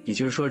确的。也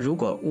就是说，如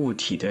果物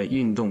体的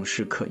运动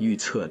是可预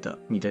测的，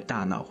你的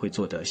大脑会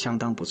做得相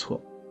当不错。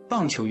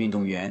棒球运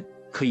动员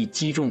可以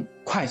击中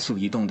快速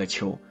移动的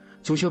球，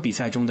足球比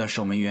赛中的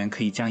守门员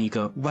可以将一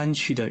个弯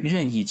曲的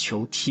任意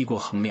球踢过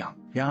横梁。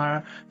然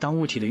而当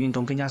物体的运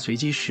动更加随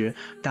机时，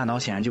大脑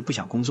显然就不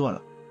想工作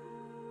了。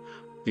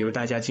比如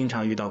大家经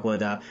常遇到过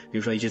的，比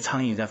如说一只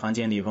苍蝇在房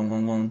间里嗡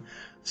嗡嗡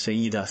随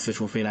意的四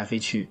处飞来飞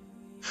去，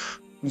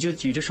你就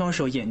举着双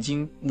手，眼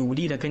睛努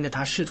力的跟着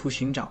它，试图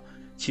寻找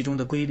其中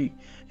的规律。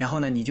然后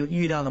呢，你就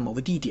预料了某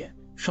个地点，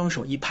双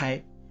手一拍，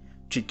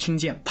只听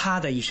见啪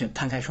的一声，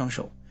摊开双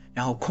手，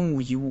然后空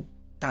无一物。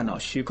大脑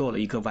虚构了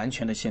一个完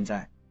全的现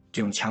在。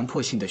这种强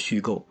迫性的虚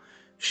构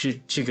是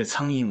这个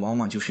苍蝇往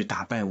往就是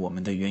打败我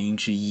们的原因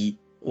之一。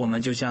我们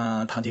就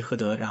像堂吉诃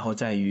德，然后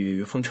在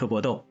与风车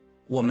搏斗，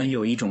我们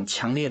有一种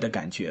强烈的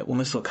感觉，我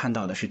们所看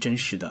到的是真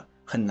实的，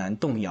很难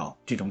动摇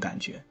这种感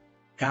觉。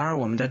然而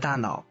我们的大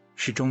脑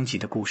是终极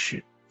的故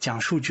事，讲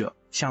述者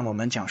向我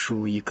们讲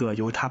述一个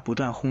由它不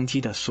断轰击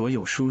的所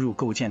有输入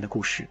构建的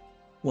故事。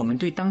我们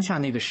对当下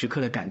那个时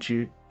刻的感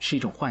知是一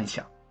种幻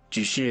想，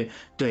只是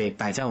对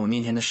摆在我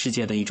面前的世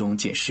界的一种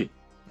解释。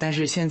但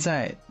是现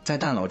在在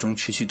大脑中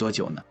持续多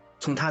久呢？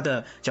从它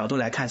的角度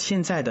来看，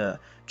现在的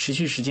持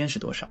续时间是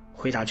多少？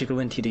回答这个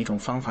问题的一种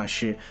方法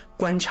是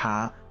观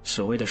察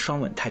所谓的双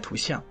稳态图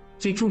像。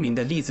最著名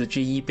的例子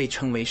之一被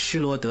称为施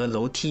罗德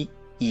楼梯，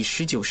以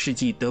19世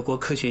纪德国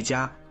科学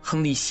家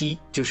亨利希，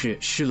就是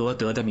施罗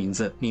德的名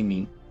字命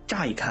名。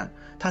乍一看，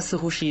它似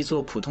乎是一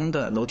座普通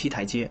的楼梯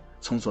台阶，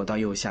从左到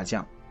右下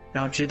降，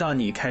然后直到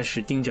你开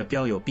始盯着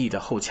标有 B 的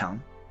后墙，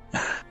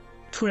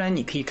突然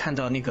你可以看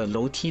到那个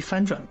楼梯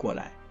翻转过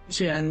来。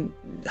虽然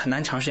很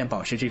难长时间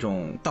保持这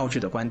种倒置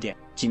的观点，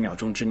几秒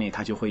钟之内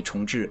它就会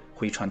重置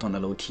回传统的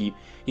楼梯，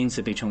因此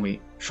被称为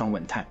双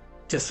稳态。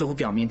这似乎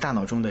表明大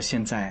脑中的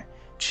现在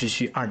持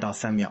续2到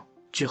3秒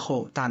之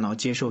后，大脑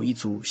接受一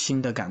组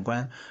新的感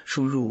官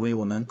输入，为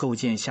我们构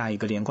建下一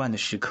个连贯的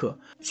时刻。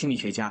心理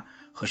学家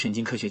和神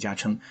经科学家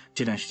称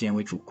这段时间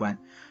为主观。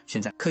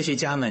现在科学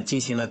家们进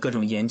行了各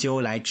种研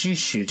究来支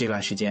持这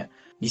段时间。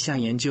一项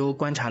研究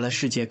观察了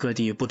世界各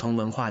地不同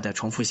文化的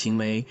重复行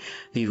为，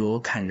例如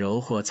砍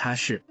揉或擦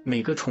拭。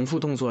每个重复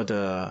动作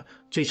的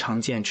最常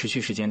见持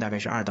续时间大概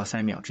是2到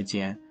3秒之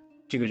间。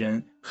这个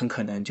人很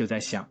可能就在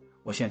想，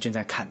我现在正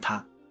在砍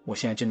他，我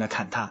现在正在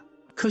砍他。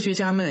科学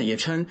家们也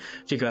称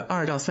这个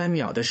2到3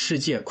秒的世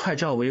界快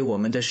照为我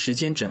们的时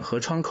间整合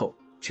窗口，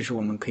这是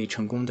我们可以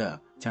成功的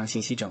将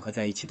信息整合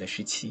在一起的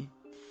时期。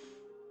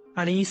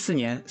2014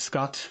年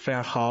Scott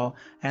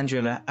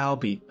Fairhall、Angela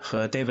Albee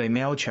和 David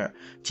Melcher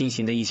进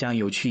行的一项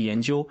有趣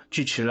研究，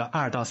支持了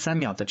2到3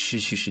秒的持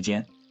续时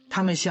间。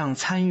他们向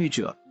参与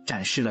者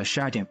展示了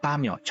 12.8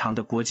 秒长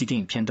的国际电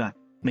影片段，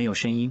没有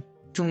声音。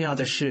重要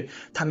的是，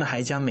他们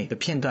还将每个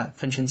片段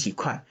分成几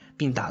块，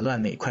并打乱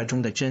每块中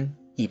的针，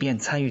以便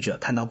参与者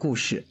看到故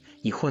事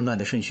以混乱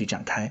的顺序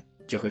展开。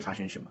这会发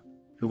生什么？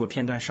如果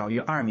片段少于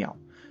2秒，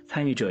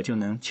参与者就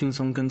能轻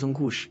松跟踪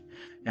故事，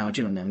然后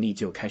这种能力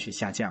就开始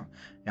下降，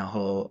然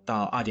后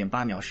到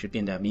 2.8 秒时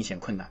变得明显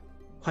困难。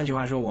换句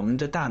话说，我们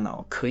的大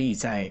脑可以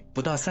在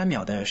不到3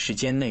秒的时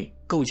间内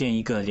构建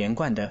一个连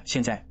贯的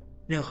现在，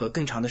任何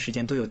更长的时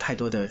间都有太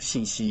多的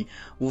信息，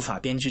无法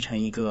编织成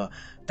一个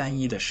单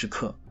一的时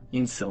刻，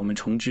因此我们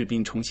重置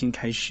并重新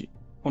开始。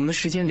我们的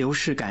时间流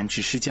逝感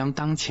只是将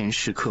当前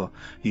时刻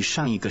与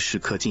上一个时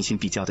刻进行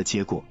比较的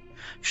结果，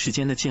时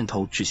间的箭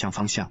头指向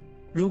方向。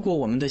如果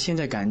我们的现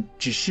在感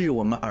只是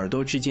我们耳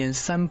朵之间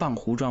3磅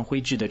糊状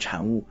灰质的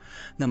产物，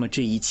那么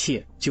这一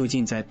切究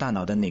竟在大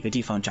脑的哪个地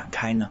方展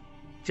开呢？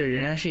这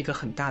仍然是一个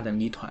很大的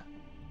谜团。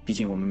毕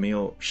竟我们没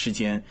有时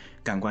间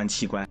感官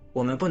器官，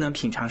我们不能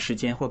品尝时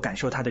间或感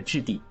受它的质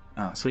地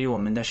所以我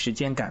们的时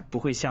间感不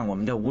会像我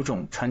们的5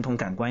种传统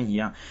感官一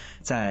样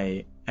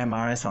在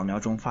MRI 扫描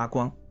中发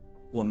光。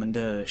我们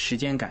的时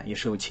间感也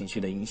受情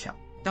绪的影响。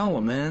当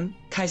我们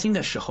开心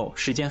的时候，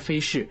时间飞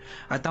逝，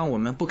而当我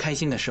们不开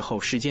心的时候，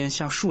时间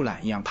像树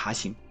懒一样爬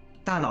行。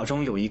大脑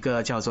中有一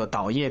个叫做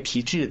岛叶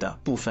皮质的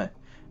部分，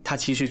它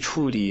其实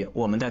处理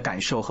我们的感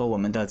受和我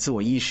们的自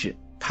我意识，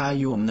它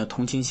与我们的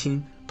同情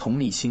心、同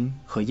理心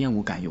和厌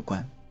恶感有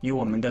关，与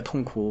我们的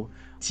痛苦、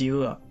饥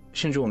饿，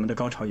甚至我们的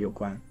高潮有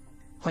关。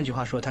换句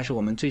话说，它是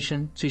我们最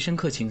深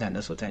刻情感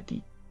的所在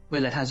地。为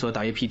了探索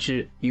岛叶皮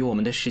质与我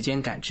们的时间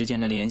感之间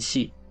的联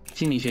系，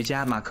心理学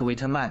家马克·维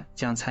特曼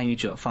将参与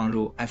者放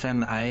入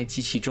fMRI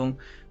机器中，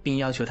并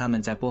要求他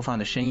们在播放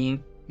的声音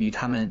与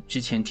他们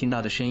之前听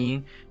到的声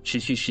音持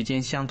续时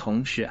间相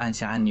同时按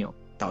下按钮。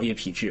岛叶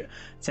皮质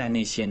在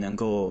那些能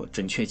够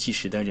准确计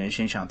时的人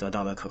身上得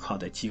到了可靠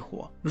的激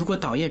活。如果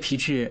岛叶皮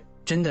质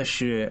真的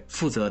是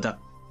负责的，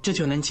这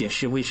就能解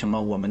释为什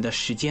么我们的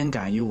时间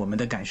感与我们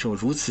的感受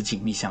如此紧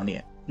密相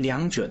连，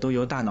两者都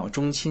由大脑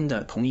中心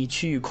的同一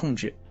区域控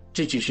制。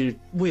这只是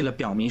为了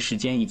表明时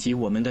间以及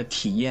我们的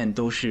体验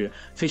都是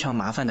非常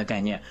麻烦的概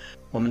念。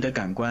我们的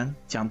感官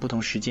将不同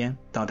时间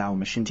到达我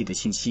们身体的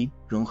信息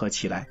融合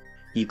起来，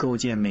以构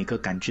建每个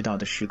感知到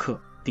的时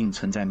刻，并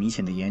存在明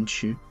显的延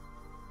迟。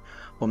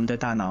我们的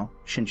大脑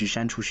甚至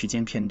删除时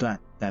间片段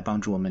来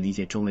帮助我们理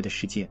解周围的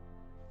世界。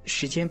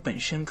时间本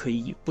身可以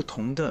以不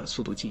同的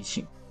速度进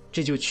行，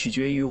这就取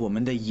决于我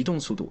们的移动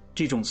速度，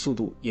这种速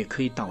度也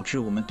可以导致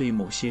我们对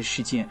某些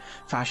事件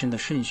发生的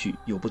顺序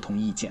有不同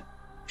意见。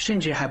甚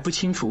至还不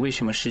清楚为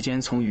什么时间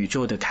从宇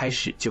宙的开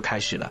始就开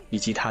始了，以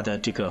及它的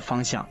这个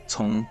方向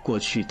从过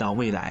去到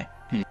未来。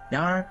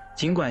然而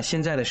尽管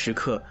现在的时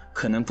刻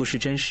可能不是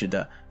真实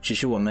的，只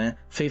是我们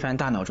非凡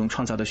大脑中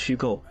创造的虚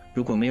构，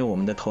如果没有我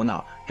们的头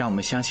脑让我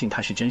们相信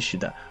它是真实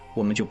的，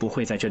我们就不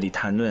会在这里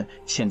谈论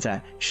现在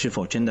是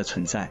否真的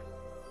存在。